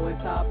have her going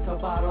top to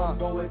bottom,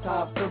 going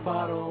top to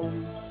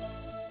bottom.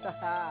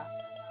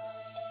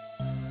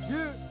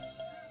 Yeah.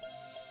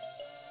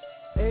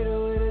 Ain't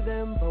no way to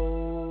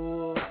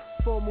tempo,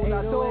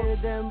 Formula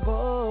 2,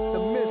 tempo. the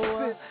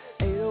misfits.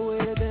 Ain't no way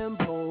to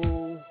tempo.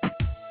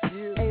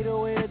 Ain't no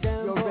way to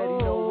tempo. You already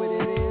know what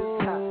it is.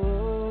 Ja.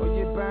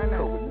 Oye, pana.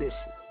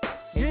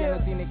 Ella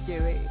no tiene que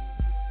ver.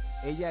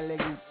 Ella le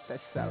gusta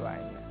esa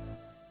vaina.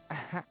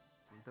 Ajá.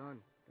 Done.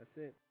 That's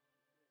it.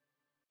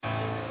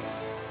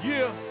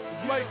 Yeah,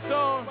 Mike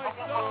Don.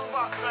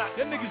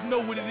 Y'all niggas know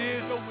what it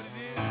is.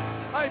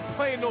 I ain't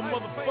playing no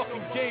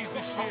motherfucking games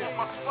this year.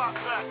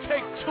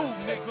 Take 2,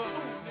 nigga.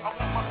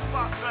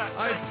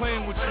 I ain't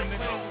playing with you,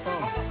 nigga.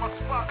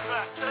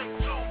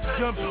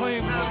 Done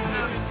playing with you,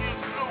 nigga.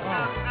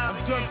 I'm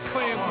done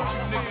playing with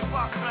you, nigga.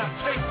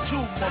 Take 2,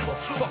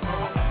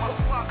 motherfucker.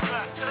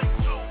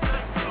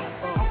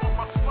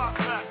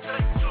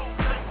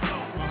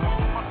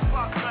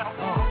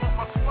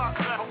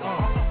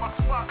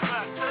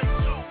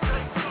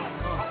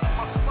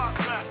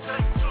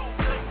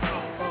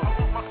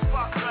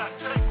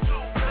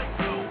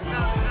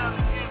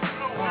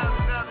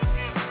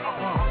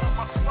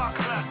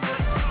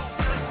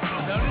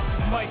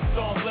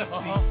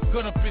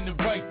 Gun up in the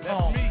right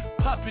palm.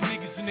 Popping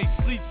niggas in they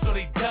sleep so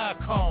they die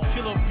calm.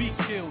 Kill or be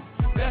killed.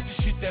 That's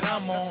the shit that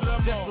I'm on.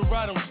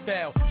 Desperado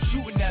style.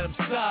 Shooting at him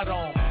side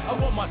on. I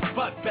want my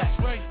spot back.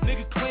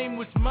 Nigga claim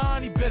what's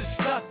mine, he better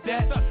stop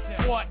that.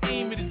 Before I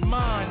aim at his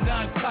mind,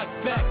 9 cock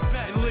back.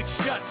 And lick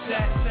shots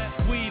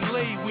at. Weed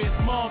lay with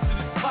moms in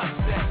his pot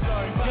stack.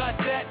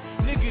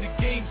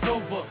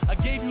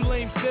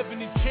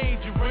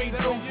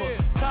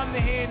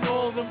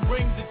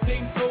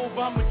 things over,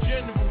 I'm a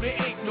general, they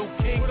ain't no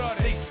king.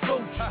 They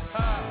soldiers,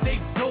 they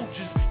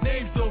soldiers,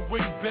 names don't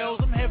ring bells.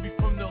 I'm heavy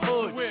from the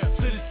hood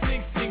to the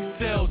sing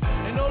cells.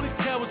 And all these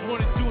cowards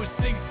wanna do is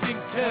sing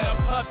tell.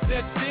 Pop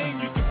that thing,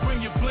 you can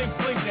bring your bling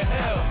to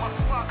hell. My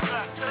spot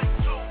back, take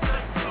two.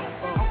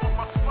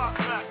 My spot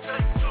back,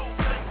 take two.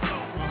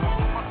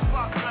 My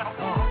spot back,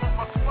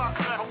 my spot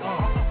back,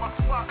 my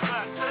spot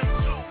back, take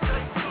two.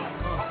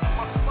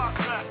 My spot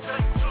back,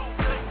 take two.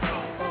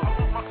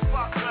 My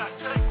spot back,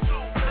 take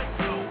two.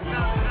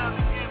 Now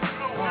they get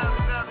blue,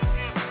 now they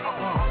get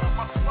blue.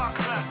 My spot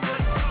back,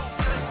 take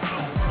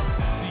two.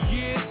 The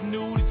year's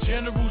new, the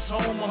general's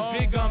home. I'm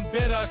big, I'm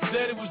better. I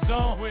said it was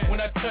on when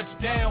I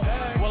touched down.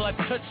 Well, I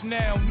touch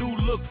now, new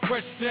look,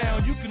 fresh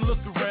sound. You can look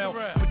around,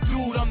 but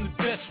dude, I'm the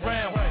best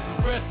round.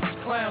 The rest is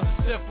clowns,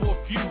 except for a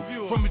few.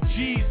 From a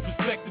G's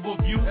perspective of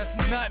view,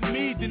 not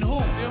me, then who?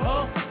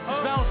 Huh?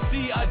 Cause I don't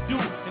see, I do.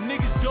 And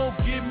niggas don't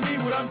give me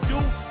what I'm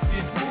due,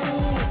 then who?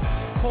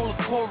 Call a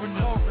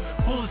coroner,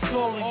 bullets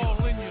all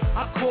in you.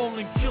 I call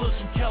in killers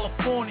from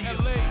California.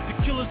 The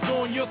killers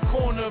on your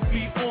corner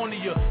be on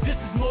you. This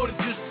is more than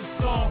just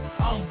a song,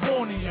 I'm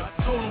warning you.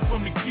 Told them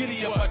from the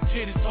giddy up, I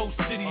tear this whole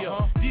city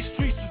up. These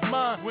streets is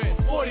mine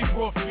before they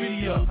brought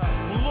 50 up.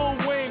 When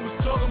Lil Wayne was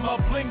talking about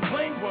bling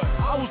bling,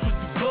 I was with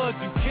the Bloods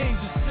and Kings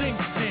and Sing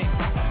Sing.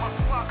 My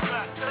spot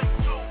back, take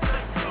two.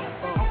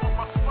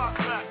 My spot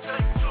back,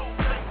 take two.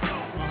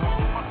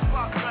 My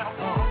spot back,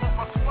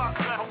 my spot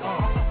back,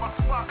 my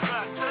spot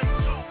back, take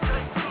two.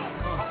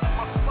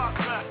 My spot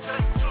back,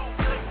 take two.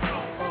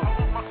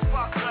 My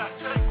spot back,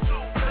 take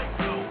two.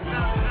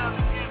 Now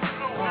they get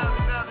blue,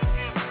 now they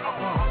get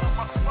blue.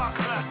 My spot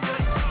back,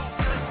 take two.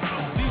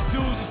 These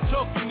dudes is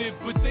talking it,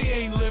 but they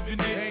ain't living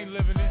it.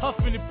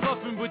 Huffing and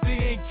puffing, but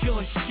they ain't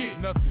killing shit.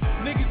 Nothing.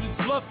 Niggas is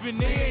bluffing,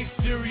 they ain't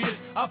serious.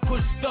 I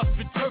put stuff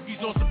in turkeys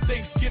on some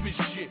Thanksgiving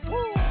shit.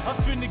 I'm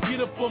finna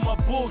get up on my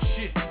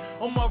bullshit.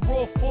 On my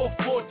raw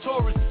 4-4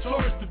 Taurus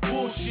the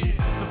bullshit.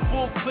 The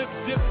full clip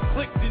zip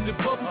clicked in the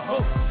bubble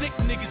coat. Sick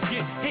niggas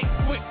get hit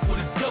quick with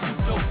a double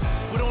dose.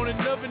 But on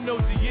another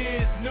note, the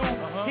year is new.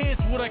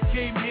 Here's what I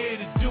came here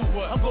to do.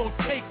 I'm gonna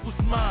take what's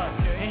mine.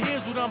 And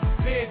here's what I'm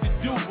prepared to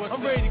do.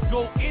 I'm ready to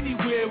go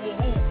anywhere with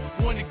who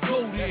wanna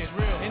go there.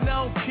 And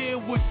I don't care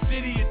what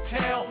city or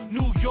town,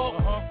 New York,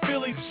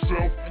 Philly, a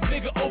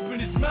nigga open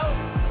his mouth,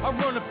 I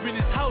run up in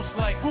his house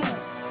like, ooh,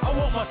 I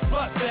want my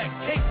spot back,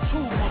 take two,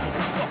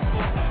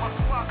 motherfucker. My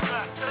spot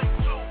back, take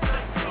two.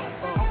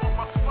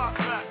 My spot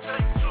back,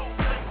 take two.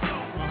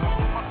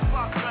 My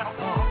spot back,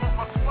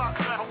 my spot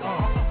back,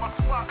 my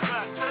spot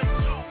back, take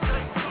two.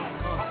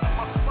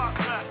 My spot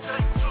back,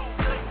 take two.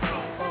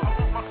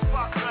 My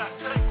spot back,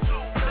 take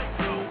two.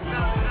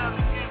 Now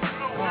they get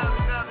blue,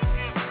 now they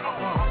get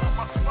blue.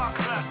 My spot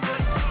back,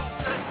 take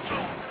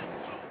two.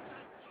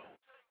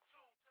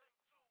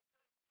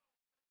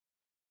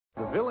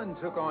 The villain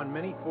took on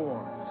many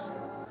forms.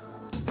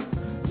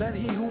 Let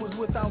he who is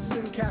without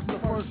sin cast the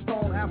first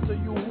stone. After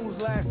you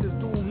whose last is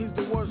doomed, he's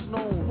the worst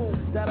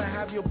known. That'll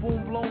have your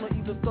boom blown or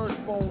either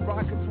thirst bone.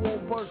 Rockets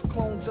won't burst,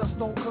 clone, just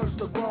don't curse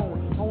the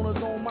grown. Own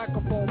his own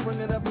microphone, bring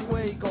it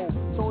everywhere he go.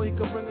 So he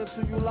can bring it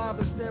to you live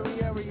in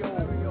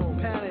stereo.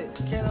 Panic,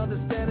 can't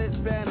understand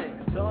it, ban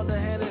it. The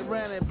underhanded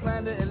ran it,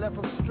 planned it, and left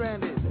him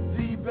stranded.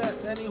 The best,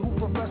 any who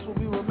profess will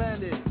be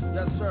remanded.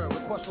 Yes sir,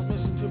 request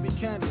permission to be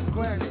candid,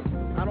 granted.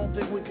 I don't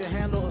think we can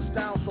handle a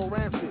style so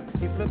rancid.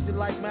 He flipped it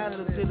like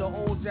Madden to the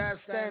old jazz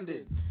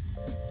standard.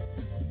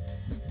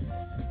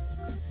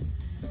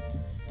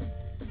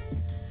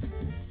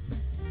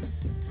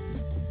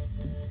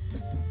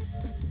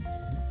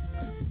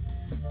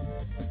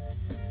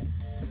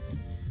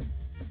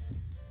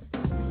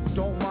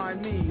 Don't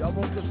mind me, I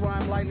wrote this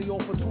rhyme lightly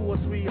over 2 or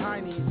 3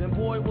 heinies. And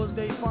boy was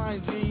they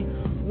fine, G.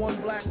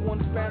 One black, one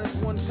Spanish,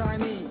 one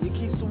Chinese. It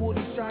keeps the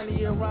woody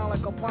shiny around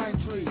like a pine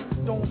tree.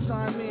 Don't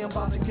sign me, I'm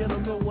about to get a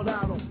mill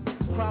without him.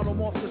 Crowd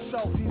him off the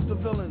shelf, he's the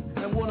villain.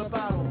 And what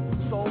about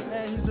him? So,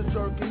 and he's a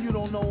jerk and you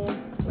don't know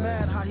him.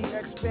 Mad how he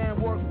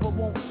expand work but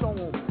won't show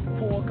him.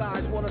 4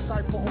 guys, what a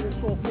sight for only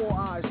saw 4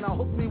 eyes. Now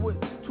hook me with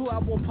 2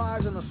 apple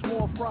pies and a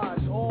small fries.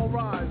 All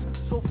rise,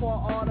 so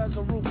far odd as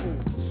a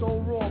ruple. So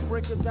raw,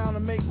 break it down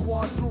and make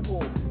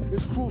quadruple.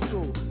 It's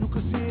crucial, you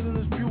can see it in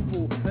his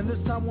pupil. And this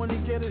time when he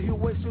get it, he'll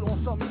waste it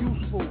on something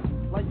useful.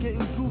 Like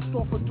getting juiced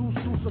off a deuce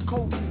of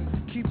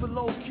cokie. Keep it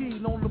low key,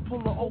 known to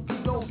pull a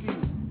okie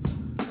dokie.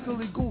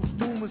 Silly goose,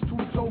 doom is too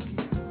jokey.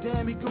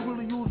 Damn, he could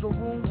really use a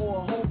room or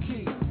a whole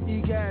key.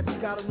 Egad, he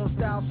got enough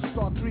styles to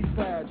start 3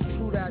 fads.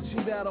 True that, she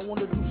bad, I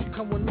wonder do she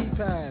come with knee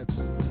pads.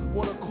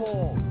 What a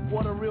call,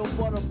 what a real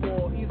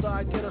butterball. Either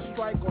I get a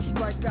strike or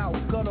strike out,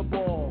 gutter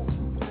ball.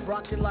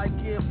 Rocket like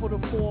gear for the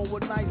 4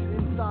 with nice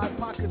inside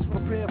pockets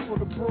prepared for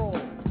the brawl.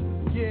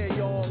 Yeah,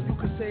 y'all, you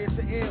can say it's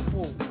an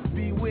earful.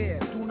 Beware,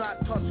 do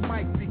not touch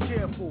mic, be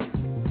careful.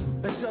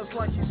 And just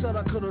like he said,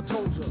 I could have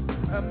told you.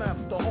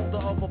 MF, the holder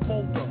of a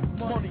boulder,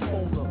 money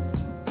folder.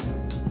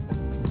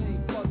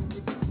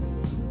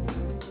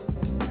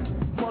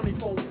 Money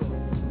folder.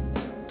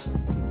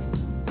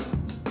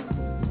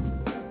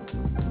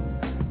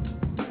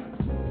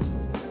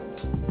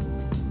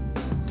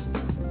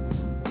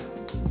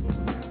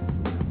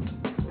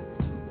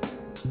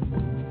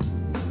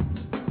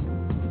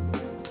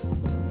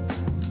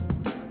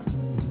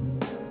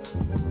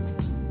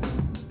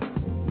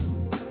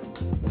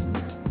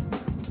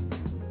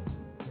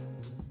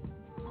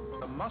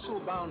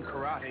 muscle-bound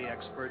karate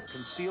expert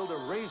concealed a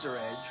razor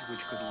edge which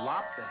could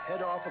lop the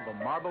head off of a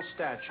marble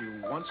statue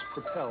once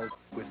propelled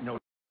with no...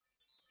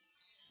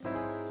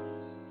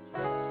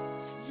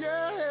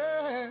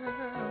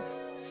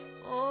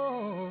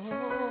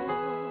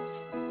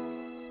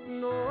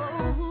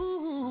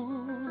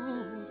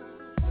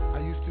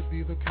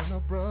 The kind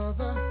of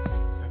brother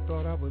that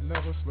thought I would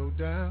never slow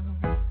down.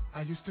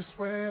 I used to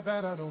swear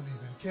that I don't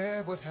even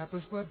care what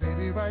happens, but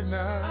baby, right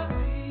now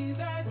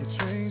you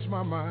changed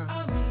my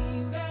mind.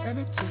 And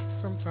it took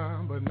some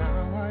time, but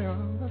now I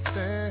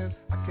understand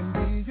I can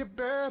be a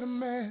better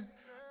man.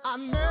 I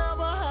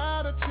never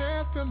had a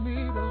chance to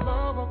meet a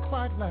lover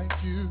quite like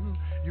you.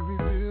 You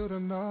revealed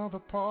another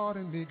part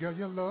in me, girl.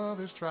 Your love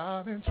is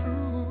tried and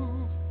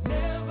true.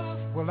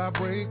 Never will I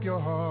break your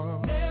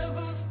heart.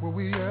 Never will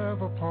we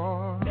ever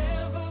part.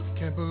 Never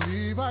can't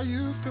believe I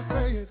used to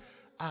say it.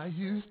 I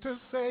used to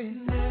say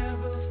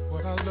never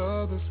would I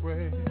love this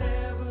way.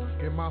 Never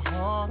give my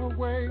heart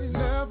away.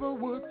 Never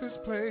would this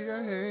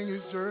player hang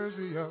his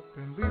jersey up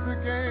and leave the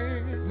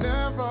game.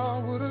 Never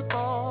would have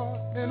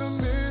thought in a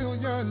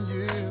million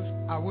years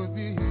I would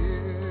be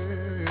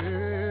here.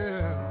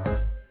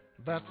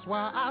 That's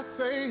why I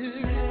say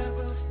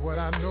never when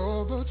I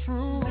know the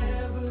truth.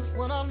 Never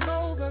when I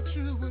know that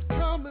you would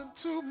come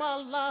into my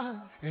life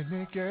and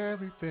make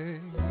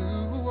everything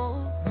new.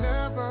 Oh,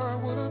 never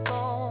would have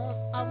thought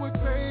I would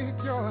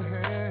take your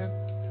hand.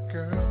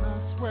 Girl,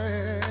 I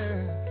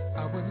swear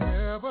I would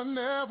never,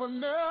 never,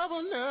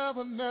 never,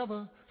 never,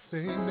 never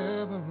say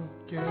never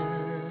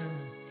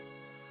again.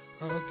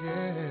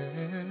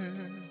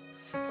 Again.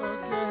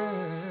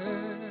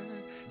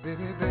 Again.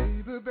 Baby,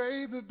 baby,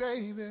 baby,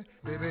 baby,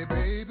 baby, baby,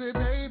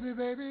 baby, baby,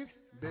 baby,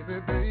 baby,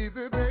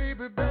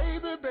 baby,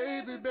 baby,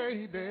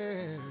 baby,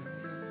 baby.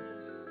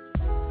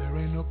 There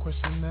ain't no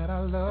question that I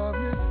love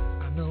you.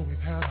 I know we've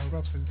had our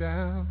ups and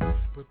downs,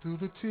 but through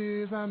the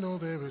tears I know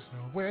there is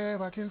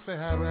nowhere I can say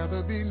I'd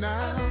rather be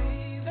now.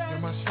 You're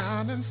my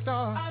shining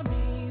star.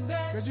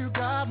 Cause you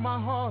got my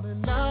heart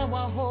and now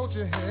I hold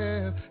your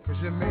hand. Cause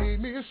you made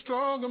me a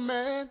stronger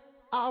man.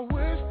 I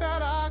wish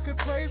that I could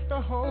place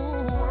the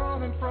whole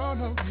world in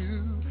front of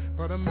you,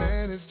 but a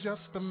man is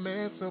just a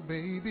man, so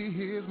baby,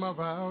 here's my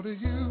vow to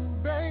you,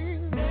 babe.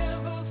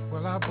 Never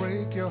will I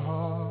break your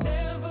heart.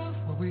 Never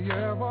will we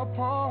ever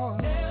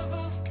part.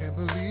 Never can't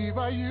believe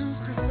I used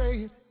to say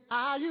it.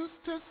 I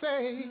used to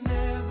say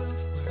never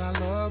would I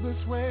love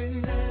this way.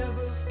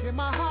 Never give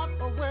my heart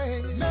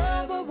away.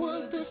 Never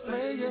would this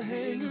player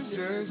hang his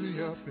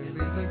jersey up and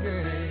leave the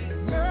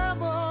game.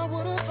 Never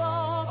would have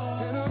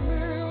thought in a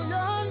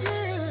million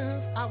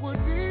years I would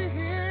be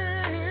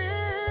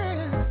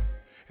here.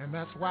 And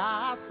that's why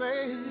I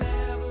say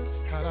never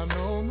had I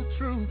known the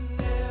truth.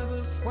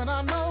 Never when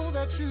I know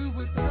that you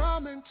would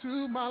come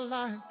into my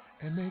life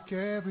and make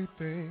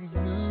everything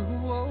new.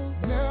 Oh,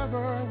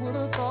 never would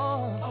have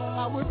thought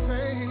I would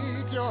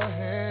take your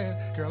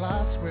hand. Girl,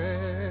 I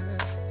swear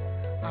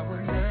I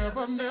would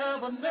never,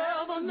 never,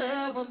 never,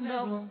 never,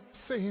 never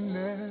say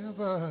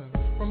never.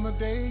 From the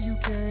day you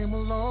came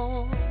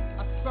along,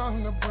 I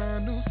sung a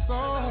brand new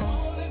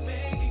song.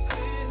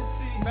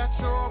 That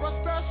you're a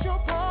special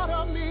part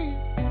of me.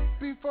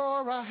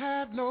 Before I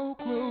had no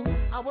clue,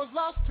 I was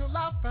lost till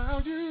I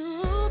found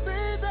you,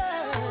 baby.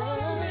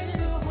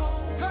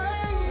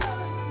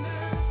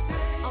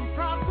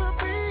 Proud to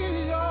be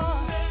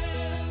yours,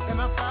 and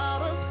I'm proud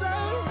to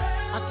say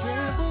I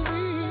can't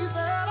believe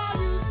that I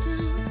used to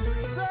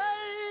say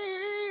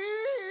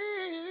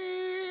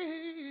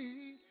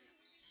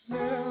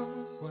never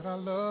would I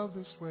love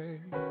this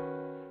way,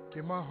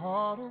 give my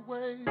heart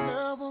away.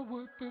 Never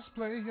would this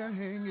player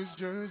hang his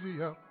jersey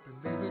up and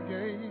leave the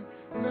game.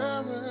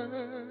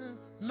 Never,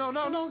 no,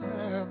 no, no,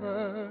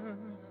 never,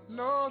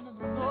 no, no,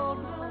 no,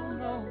 no,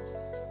 no.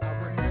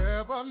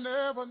 Never,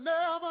 never,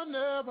 never,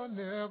 never, never,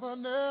 never,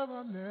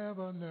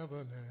 never,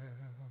 never,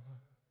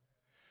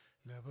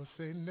 never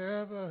say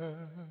never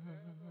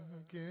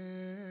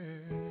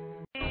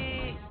again.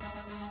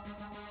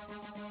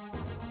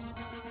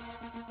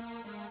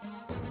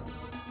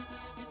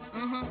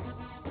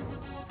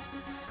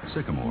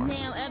 Sycamore.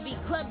 Now every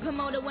club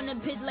promoter wanna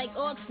bid like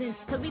auctions,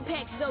 cause we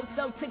pack so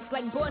ticks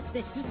like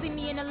Boston. You see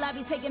me in the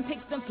lobby taking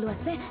pics and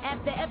flossing.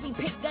 After every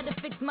pic, gotta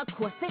fix my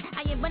corset.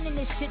 I ain't running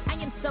this shit, I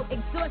am so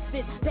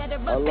exhausted. Better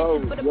up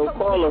bitches for the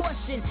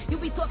proportion. You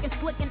be talking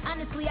slick and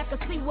honestly I can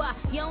see why.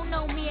 You don't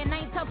know me and I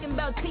ain't talking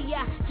about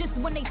T.I. Just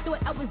when they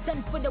thought I was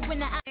done for the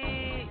winner,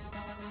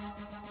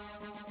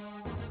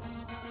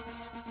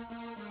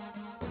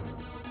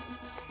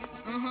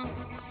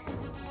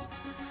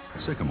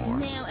 Sycamore.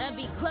 Now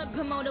every club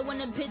promoter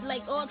wanna bid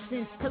like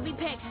auctions, cause we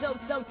pack so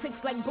ticks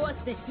like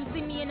Boston. You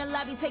see me in the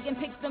lobby taking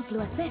pics and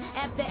flossing.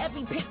 After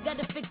every pic,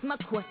 gotta fix my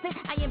corset.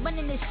 I ain't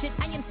running this shit,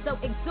 I am so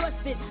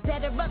exhausted.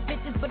 Better up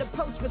bitches, but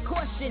approach with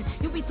caution.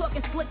 You be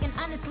talking slick and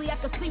honestly I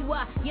can see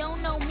why. You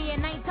don't know me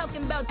and I ain't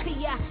talking about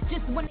T.I.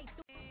 Just when they...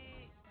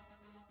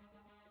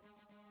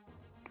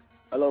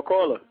 Hello,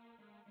 caller.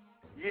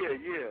 Yeah.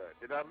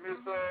 Did I miss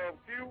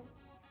Q?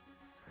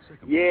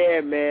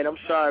 Yeah, man, I'm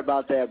sorry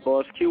about that,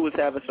 boss. Q was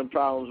having some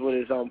problems with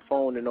his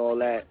phone and all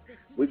that.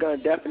 We're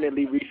going to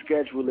definitely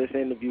reschedule this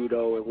interview,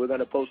 though, and we're going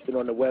to post it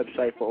on the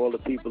website for all the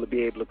people to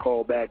be able to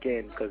call back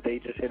in because they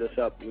just hit us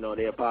up. You know,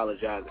 they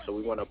apologizing, so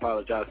we want to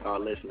apologize to our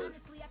listeners.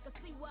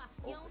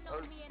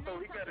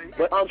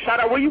 But shout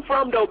out, where you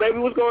from, though, baby?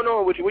 What's going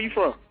on with you? Where you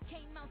from?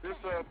 This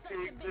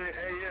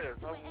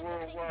PJAS. I'm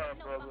worldwide,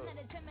 brother.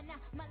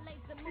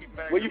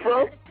 Where you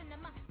from?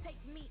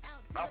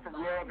 I'm from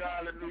Long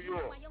Island, New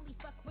York.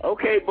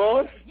 Okay,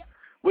 boss.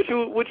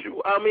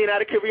 I mean, out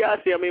of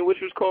curiosity, what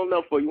you was calling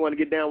up for? You want to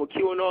get down with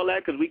Q and all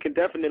that? Because we can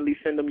definitely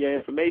send them your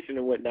information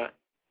and whatnot.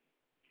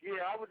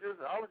 Yeah, I was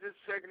just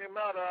checking him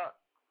out.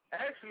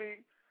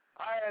 Actually,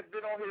 I had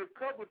been on here a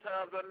couple of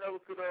times. I never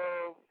could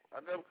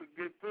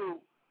get through.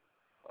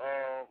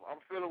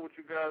 I'm feeling what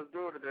you guys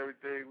doing and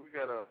everything. We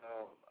got a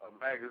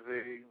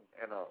magazine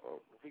and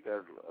we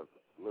got a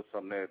little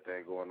something and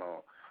everything going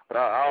on.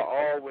 But I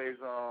always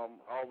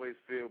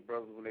feel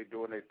brothers when they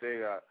doing their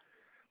thing.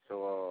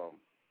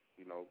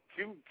 You know,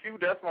 Q,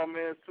 that's my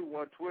man too.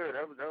 112,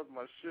 that was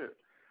my shit.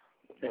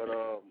 But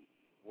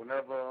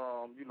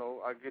whenever you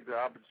know, I get the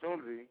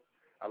opportunity,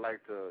 I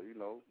like to, you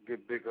know,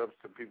 give big ups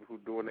to people who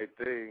doing their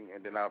thing,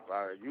 and then I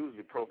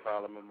usually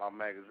profile them in my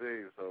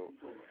magazine. So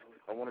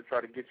I want to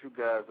try to get you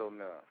guys on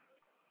there.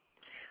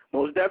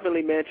 Most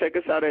definitely, man. Check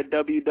us out at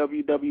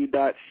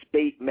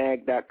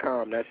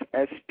www.spatemag.com. That's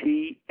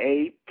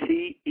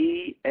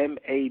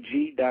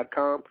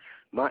SPATEMAG.com.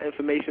 My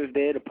information is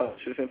there. The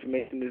publisher's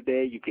information is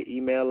there. You can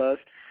email us.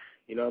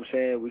 You know what I'm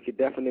saying? We could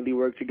definitely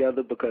work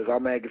together because our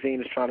magazine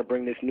is trying to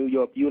bring this New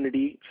York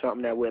unity,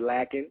 something that we're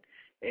lacking.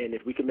 And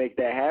if we can make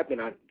that happen,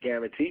 I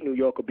guarantee New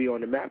York will be on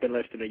the map in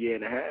less than a year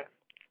and a half.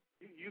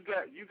 You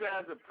guys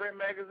a print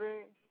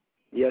magazine?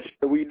 Yes,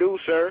 sir, we do,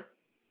 sir.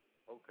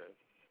 Okay.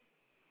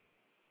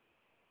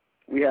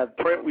 We have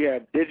print, we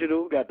have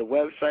digital, we got the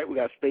website, we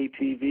got Spate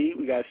TV,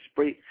 we got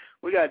Spate.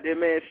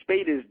 Man,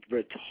 Spate is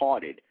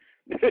retarded.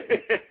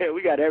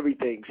 We got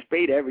everything,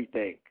 Spate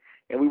everything.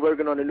 And we're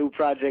working on a new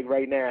project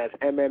right now. It's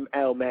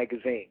MML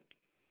Magazine.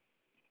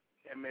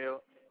 ML,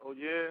 oh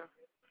yeah?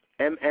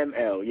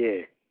 MML,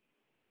 yeah.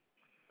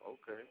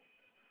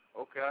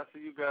 Okay, I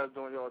see you guys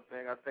doing your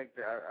thing. I think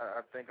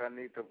I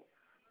need to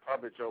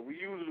publish y'all. We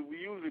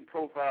usually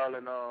profile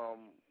and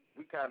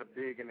we kind of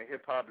big in the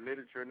hip hop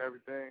literature and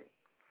everything.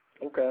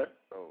 Okay.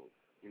 So,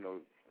 you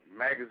know,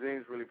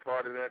 magazines really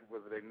part of that,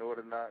 whether they know it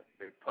or not.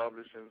 They're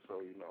publishing,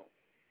 so you know.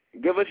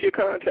 Give us your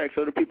contact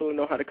so the people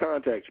know how to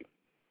contact you.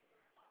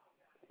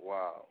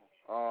 Wow.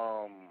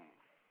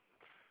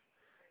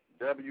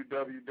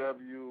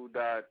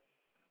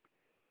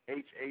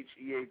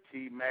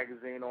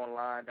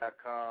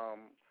 www.hheatmagazineonline.com.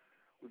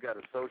 We got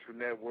a social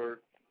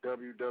network,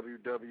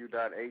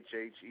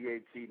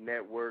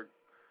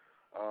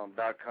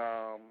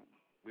 www.hheatnetwork.com.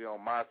 We on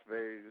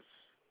MySpace,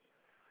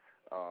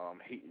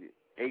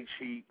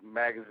 H-Heat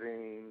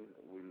Magazine.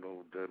 We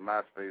know the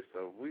MySpace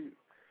stuff. We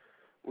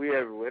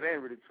everywhere. It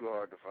ain't really too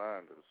hard to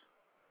find us.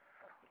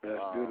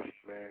 That's beautiful,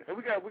 man. And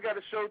we got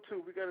a show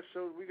too. We got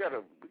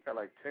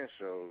like 10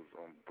 shows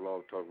on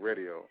Blog Talk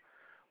Radio,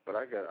 but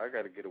I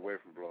got to get away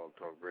from Blog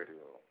Talk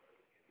Radio.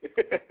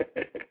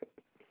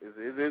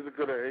 It's a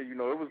good, you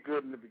know, it was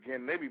good in the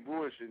beginning. They be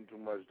bullshitting too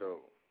much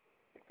though.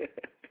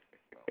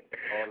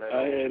 All that.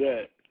 I hear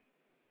that.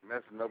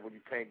 Messing up when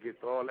you can't get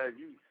to all that.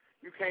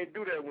 You can't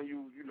do that when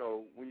you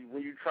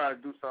try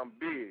to do something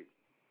big.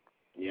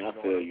 Yeah, I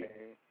feel you.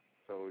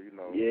 So, you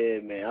know. Yeah,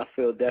 man, I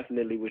feel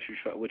definitely what you're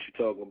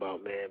talking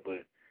about, man.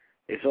 But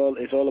it's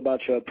all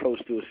about your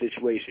approach to a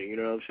situation. You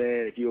know what I'm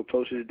saying? If you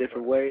approach it a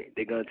different way,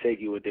 they're gonna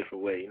take you a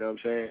different way. You know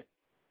what I'm saying?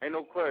 Ain't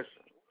no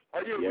question.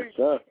 Oh yeah, yes,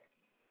 sir.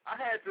 I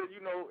had to,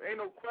 you know, ain't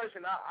no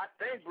question. I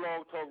thank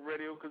Blog Talk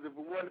Radio because if it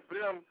wasn't for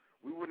them,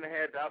 we wouldn't have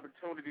had the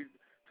opportunity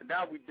to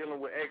now be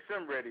dealing with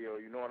XM Radio.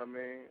 You know what I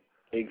mean?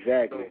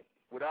 Exactly.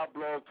 So, without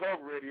Blog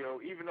Talk Radio,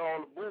 even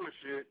all the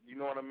bullshit, you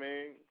know what I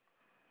mean?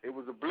 It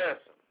was a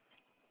blessing.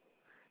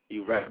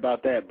 You right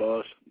about that,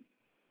 boss.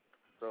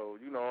 So,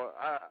 you know,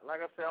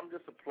 like I said, I'm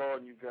just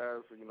applauding you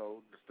guys for, you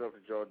know, the stuff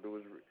that y'all do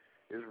is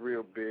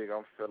real big.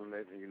 I'm feeling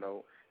it, and, you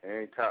know,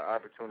 any type of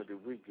opportunity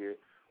we get,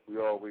 we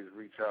always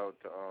reach out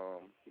to,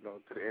 you know,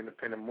 to the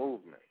independent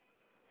movement.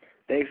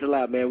 Thanks a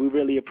lot, man. We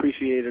really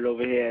appreciate it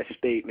over here at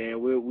Spate, man.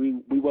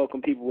 We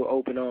welcome people with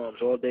open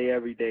arms all day,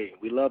 every day.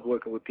 We love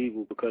working with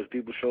people because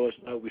people show us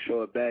love, we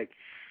show it back.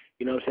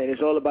 You know what I'm saying?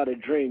 It's all about a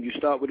dream. You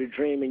start with a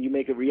dream and you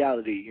make it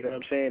reality. You know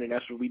what I'm saying? And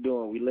that's what we're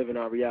doing. We live in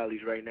our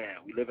realities right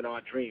now. We live in our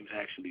dreams,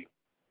 actually.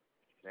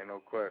 Ain't no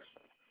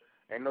question.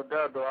 Ain't no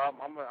doubt, though.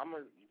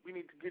 We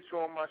need to get you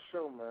on my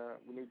show, man.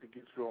 We need to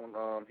get you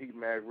on Heat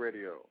Mag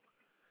Radio.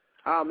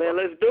 Oh, man,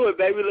 let's do it,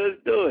 baby.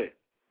 Let's do it.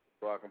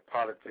 So I can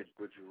politic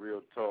with you,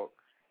 real talk.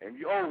 And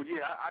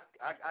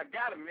I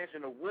gotta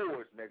mention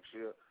awards next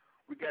year.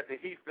 We got the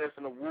Heat Fest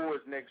and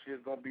Awards next year.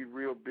 It's gonna be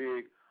real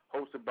big,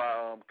 hosted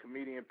by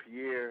comedian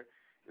Pierre.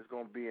 It's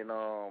gonna be in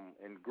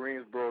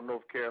Greensboro,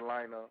 North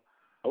Carolina.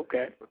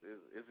 Okay.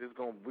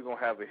 We're gonna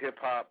have a hip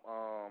hop,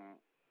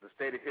 the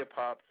State of Hip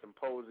Hop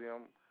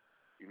Symposium.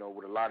 you know,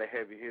 with a lot of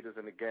heavy hitters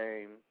in the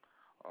game.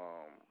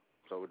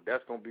 So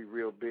that's going to be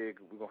real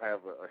big. We're going to have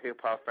a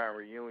hip-hop fan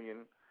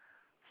reunion.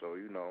 So,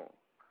 you know,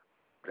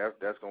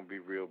 that's going to be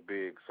real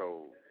big.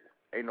 So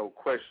ain't no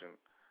question.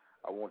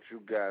 I want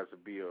you guys to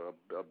be a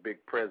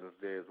big presence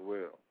there as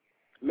well.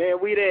 Man,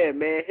 we there,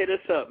 man. Hit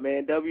us up,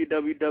 man.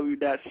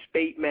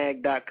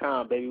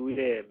 www.spatemag.com, baby. We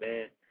there,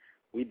 man.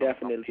 We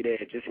definitely there.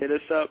 Just hit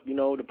us up. You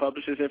know, the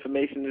publisher's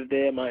information is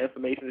there. My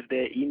information is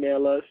there.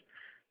 Email us.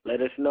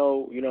 Let us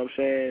know, you know what I'm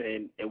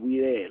saying? And we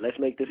there. Let's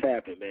make this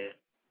happen, man.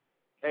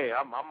 Hey,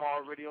 I'm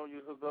already on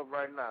your hookup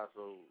right now,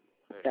 so.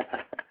 Hey.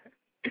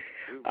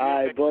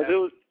 All right,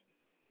 boys.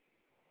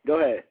 Go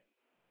ahead.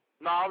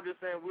 No, I was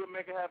just saying we'll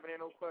make it happen. Ain't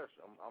no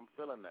question. I'm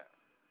feeling that.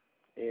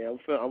 Yeah, I'm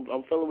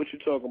feeling what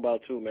you're talking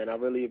about too, man.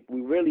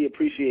 We really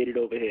appreciate it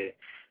over here,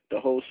 the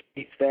whole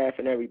SPATE staff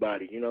and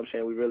everybody. You know what I'm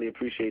saying? We really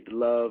appreciate the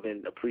love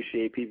and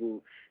appreciate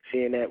people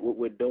seeing that what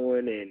we're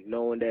doing and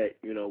knowing that,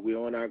 you know, we're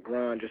on our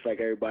grind just like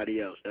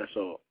everybody else. That's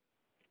all.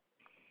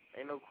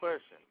 Ain't no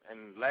question.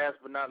 And last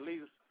but not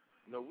least,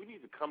 you know, we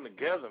need to come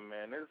together,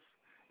 man.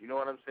 You know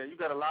what I'm saying? You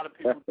got a lot of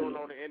people doing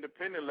on the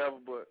independent level,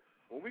 but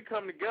when we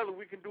come together,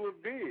 we can do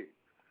it big.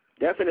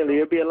 Definitely,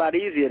 it'll be a lot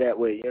easier that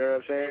way. You know what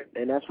I'm saying?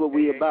 And that's what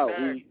we about.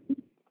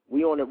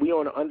 We on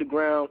the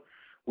underground.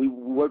 We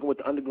working with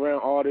the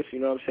underground artists. You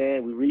know what I'm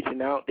saying? We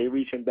reaching out. They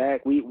reaching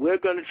back. We're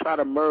gonna try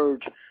to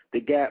merge the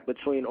gap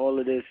between all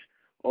of this.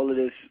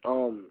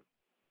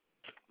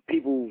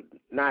 People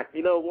not.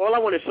 You know, all I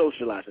want is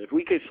socializing. If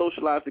we could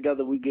socialize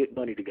together, we get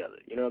money together.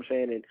 You know what I'm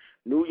saying? And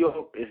New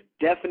York is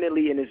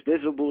definitely, and it's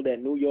visible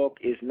that New York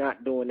is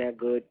not doing that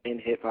good in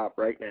hip hop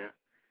right now.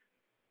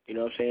 You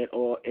know what I'm saying?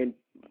 Or in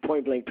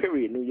point blank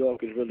period, New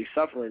York is really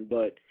suffering,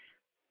 but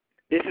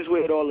this is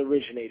where it all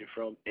originated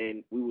from,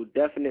 and we will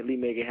definitely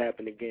make it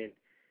happen again,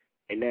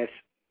 and that's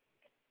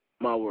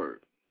my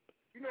word.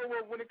 You know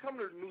what, when it comes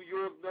to New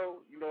York,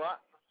 though, you know,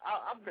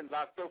 I've been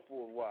locked up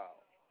for a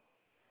while.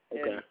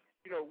 Okay. And,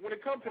 you know, when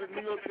it comes to the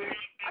New York thing,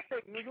 I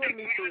think New York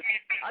needs to,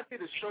 I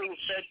did a show with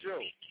Fat Joe,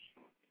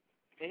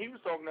 and he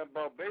was talking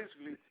about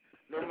basically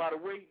no matter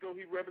where he go,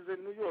 he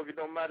represents New York. It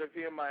don't matter if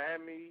he in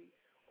Miami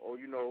or,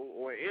 you know,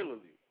 or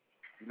Italy.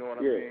 You know what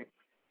I mean?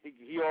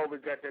 He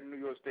always got that New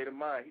York state of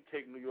mind. He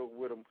take New York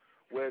with him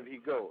wherever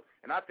he goes.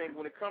 And I think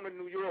when it comes to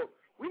New York,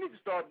 we need to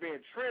start being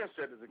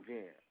trendsetters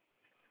again.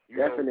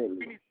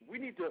 Definitely.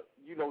 We need to,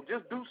 you know,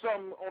 just do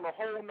something on a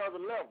whole nother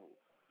level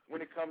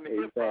when it comes to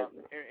hip hop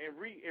and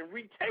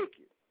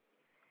retake it.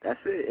 That's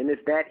it, and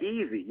it's that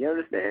easy. You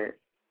understand?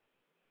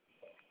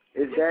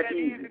 It's that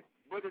easy.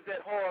 But it's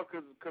that hard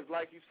because,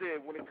 like you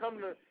said, when it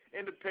comes to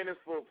independence,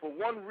 for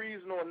one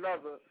reason or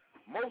another,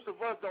 most of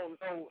us don't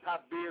know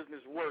how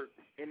business works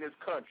in this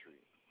country.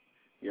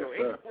 Yes, you know,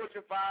 any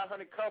Fortune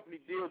 500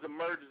 company deals in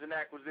mergers and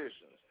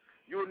acquisitions.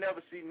 You'll never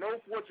see no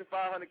Fortune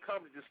 500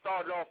 company that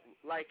started off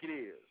like it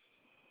is.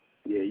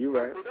 Yeah, you're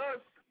right. With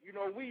us, you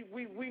know, we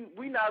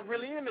not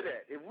really into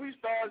that. If we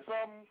start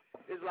something,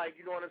 it's like,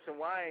 you know what I'm saying,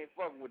 well, I ain't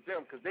fucking with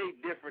them because they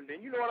different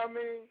than, you know what I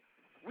mean?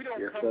 We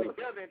don't come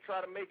together and try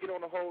to make it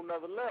on a whole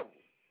nother level.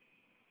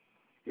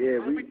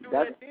 Yeah, we do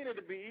that, then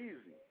it'll be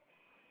easy.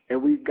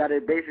 And we got to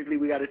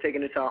take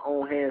it into our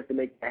own hands to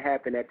make that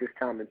happen at this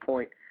time and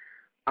point.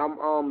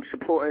 I'm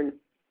supporting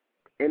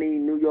any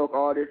New York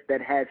artist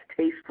that has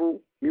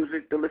tasteful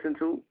music to listen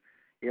to.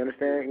 You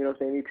understand? You know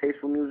what I'm saying? Any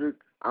tasteful music.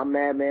 I'm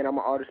Madman. I'm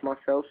an artist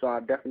myself, so I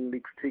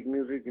definitely critique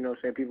music. You know what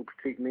I'm saying? People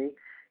critique me.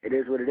 It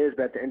is what it is,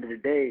 but at the end of the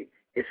day,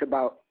 it's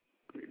about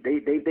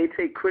they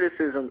take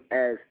criticism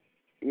as,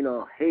 you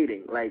know,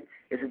 hating. Like,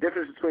 it's a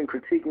difference between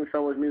critiquing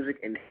someone's music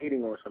and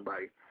hating on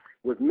somebody.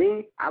 With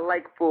me, I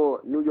like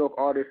for New York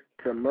artists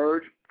to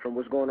emerge from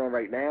what's going on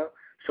right now,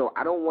 so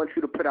I don't want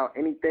you to put out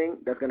anything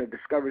that's going to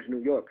discourage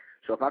New York.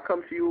 So if I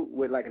come to you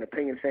with, like, an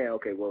opinion saying,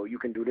 okay, well, you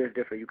can do this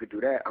different, you could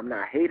do that, I'm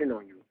not hating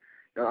on you.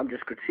 No, I'm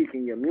just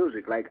critiquing your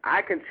music. Like,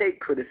 I can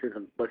take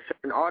criticism, but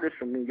certain artists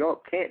from New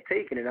York can't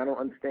take it, and I don't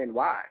understand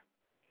why.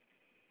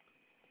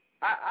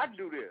 I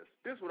do this.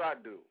 This is what I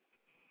do.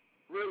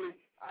 Really,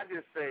 I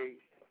just say,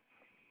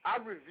 I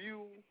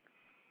review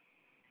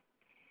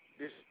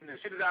the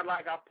shit that I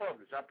like, I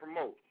publish, I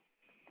promote.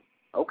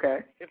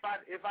 Okay. If I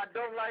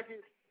don't like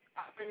it,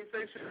 I can't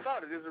say shit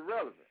about it. It's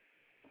irrelevant.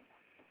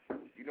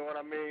 You know what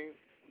I mean?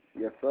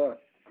 Yes, sir.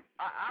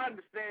 I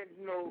understand,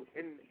 you know,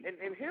 in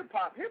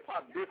hip-hop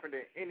different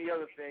than any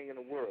other thing in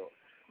the world.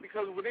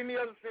 Because with any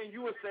other thing,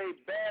 you would say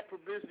bad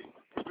publicity,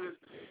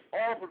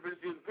 all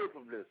publicity is good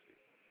publicity.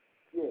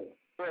 Yeah.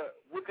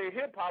 But with the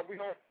hip-hop, we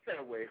don't think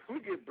that way. If we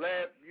get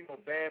bad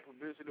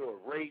publicity or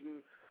rating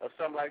or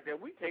something like that,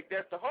 we take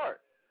that to heart.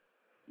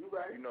 You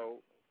right. You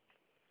know.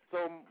 So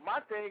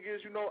my thing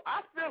is, you know,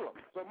 I feel them.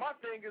 So my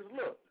thing is,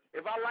 look,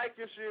 if I like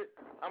your shit,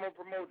 I'm going to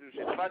promote your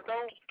shit. If I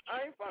don't,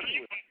 I ain't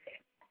fucking with it.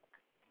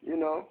 You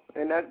know,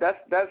 and that's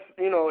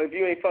you know, if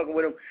you ain't fucking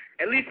with them,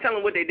 at least tell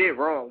them what they did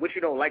wrong, what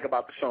you don't like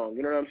about the song.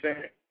 You know what I'm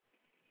saying?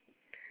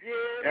 Yeah.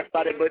 That's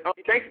about it. But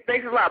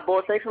thanks a lot,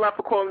 boss. Thanks a lot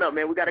for calling up,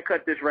 man. We got to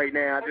cut this right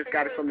now. I just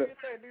got it from the.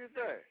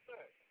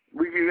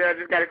 I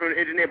just got it from the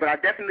engineer, but I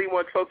definitely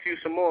want to talk to you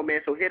some more,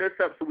 man. So hit us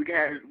up so we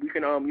can you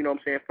know what I'm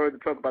saying, further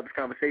talk about this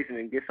conversation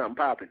and get something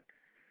popping.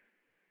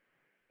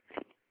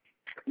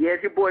 Yeah,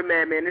 it's your boy,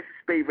 man. This is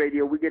SPATE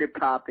Radio. We get it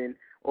popping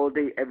all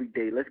day, every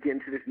day. Let's get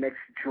into this next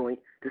joint.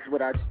 This is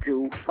what I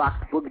do. Fox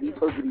Boogity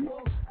Boogity,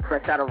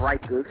 fresh out of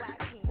Rikers.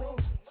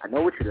 I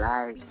know what you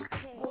like.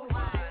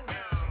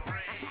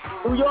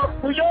 New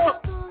York, New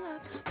York.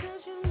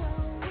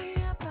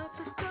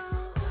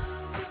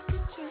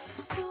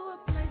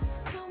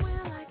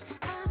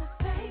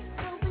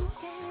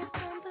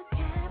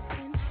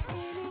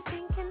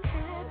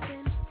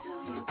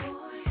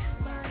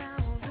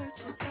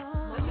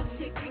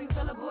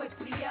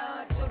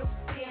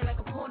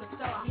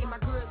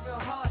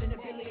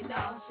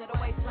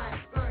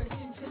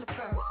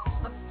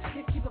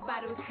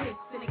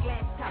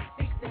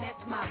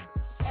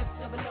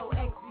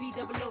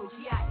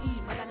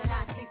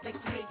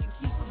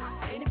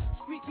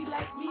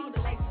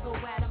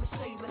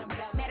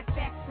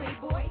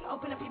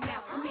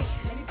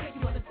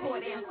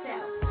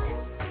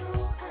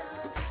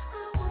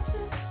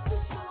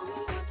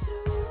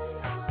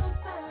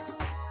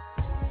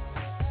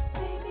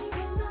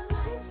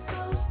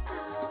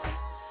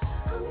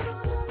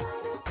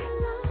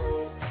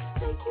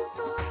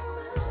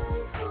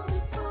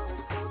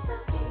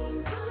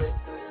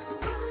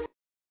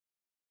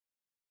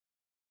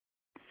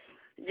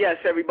 Yes,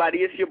 everybody,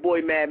 it's your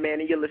boy Madman,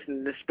 and you're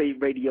listening to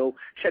SPATE Radio.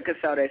 Check us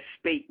out at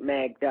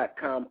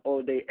spatemag.com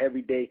all day,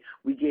 every day.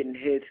 We getting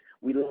hits.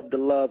 We love to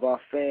love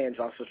our fans,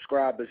 our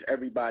subscribers,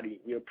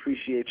 everybody. We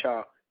appreciate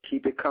y'all.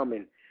 Keep it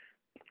coming.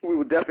 We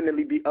will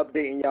definitely be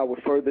updating y'all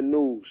with further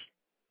news.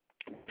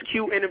 The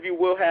Q interview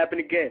will happen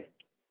again.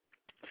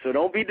 So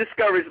don't be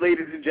discouraged,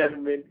 ladies and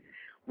gentlemen.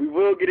 We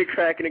will get it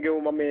cracking again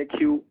with my man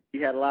Q. He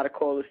had a lot of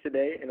callers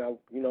today, and I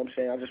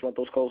just want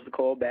those calls to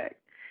call back.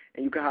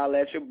 And you can holler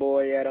at your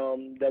boy at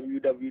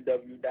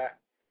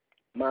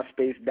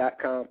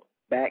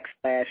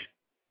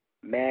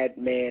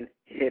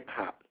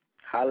www.myspace.com/madmanhiphop.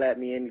 Holler at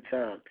me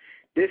anytime.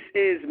 This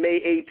is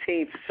May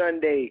 18th,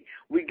 Sunday.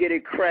 We get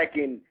it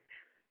cracking.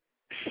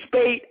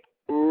 SPATE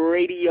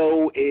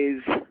Radio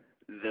is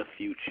the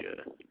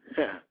future.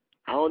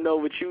 I don't know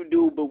what you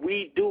do, but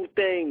we do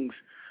things.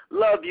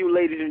 Love you,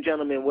 ladies and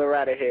gentlemen. We're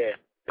out of here.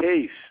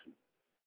 Peace.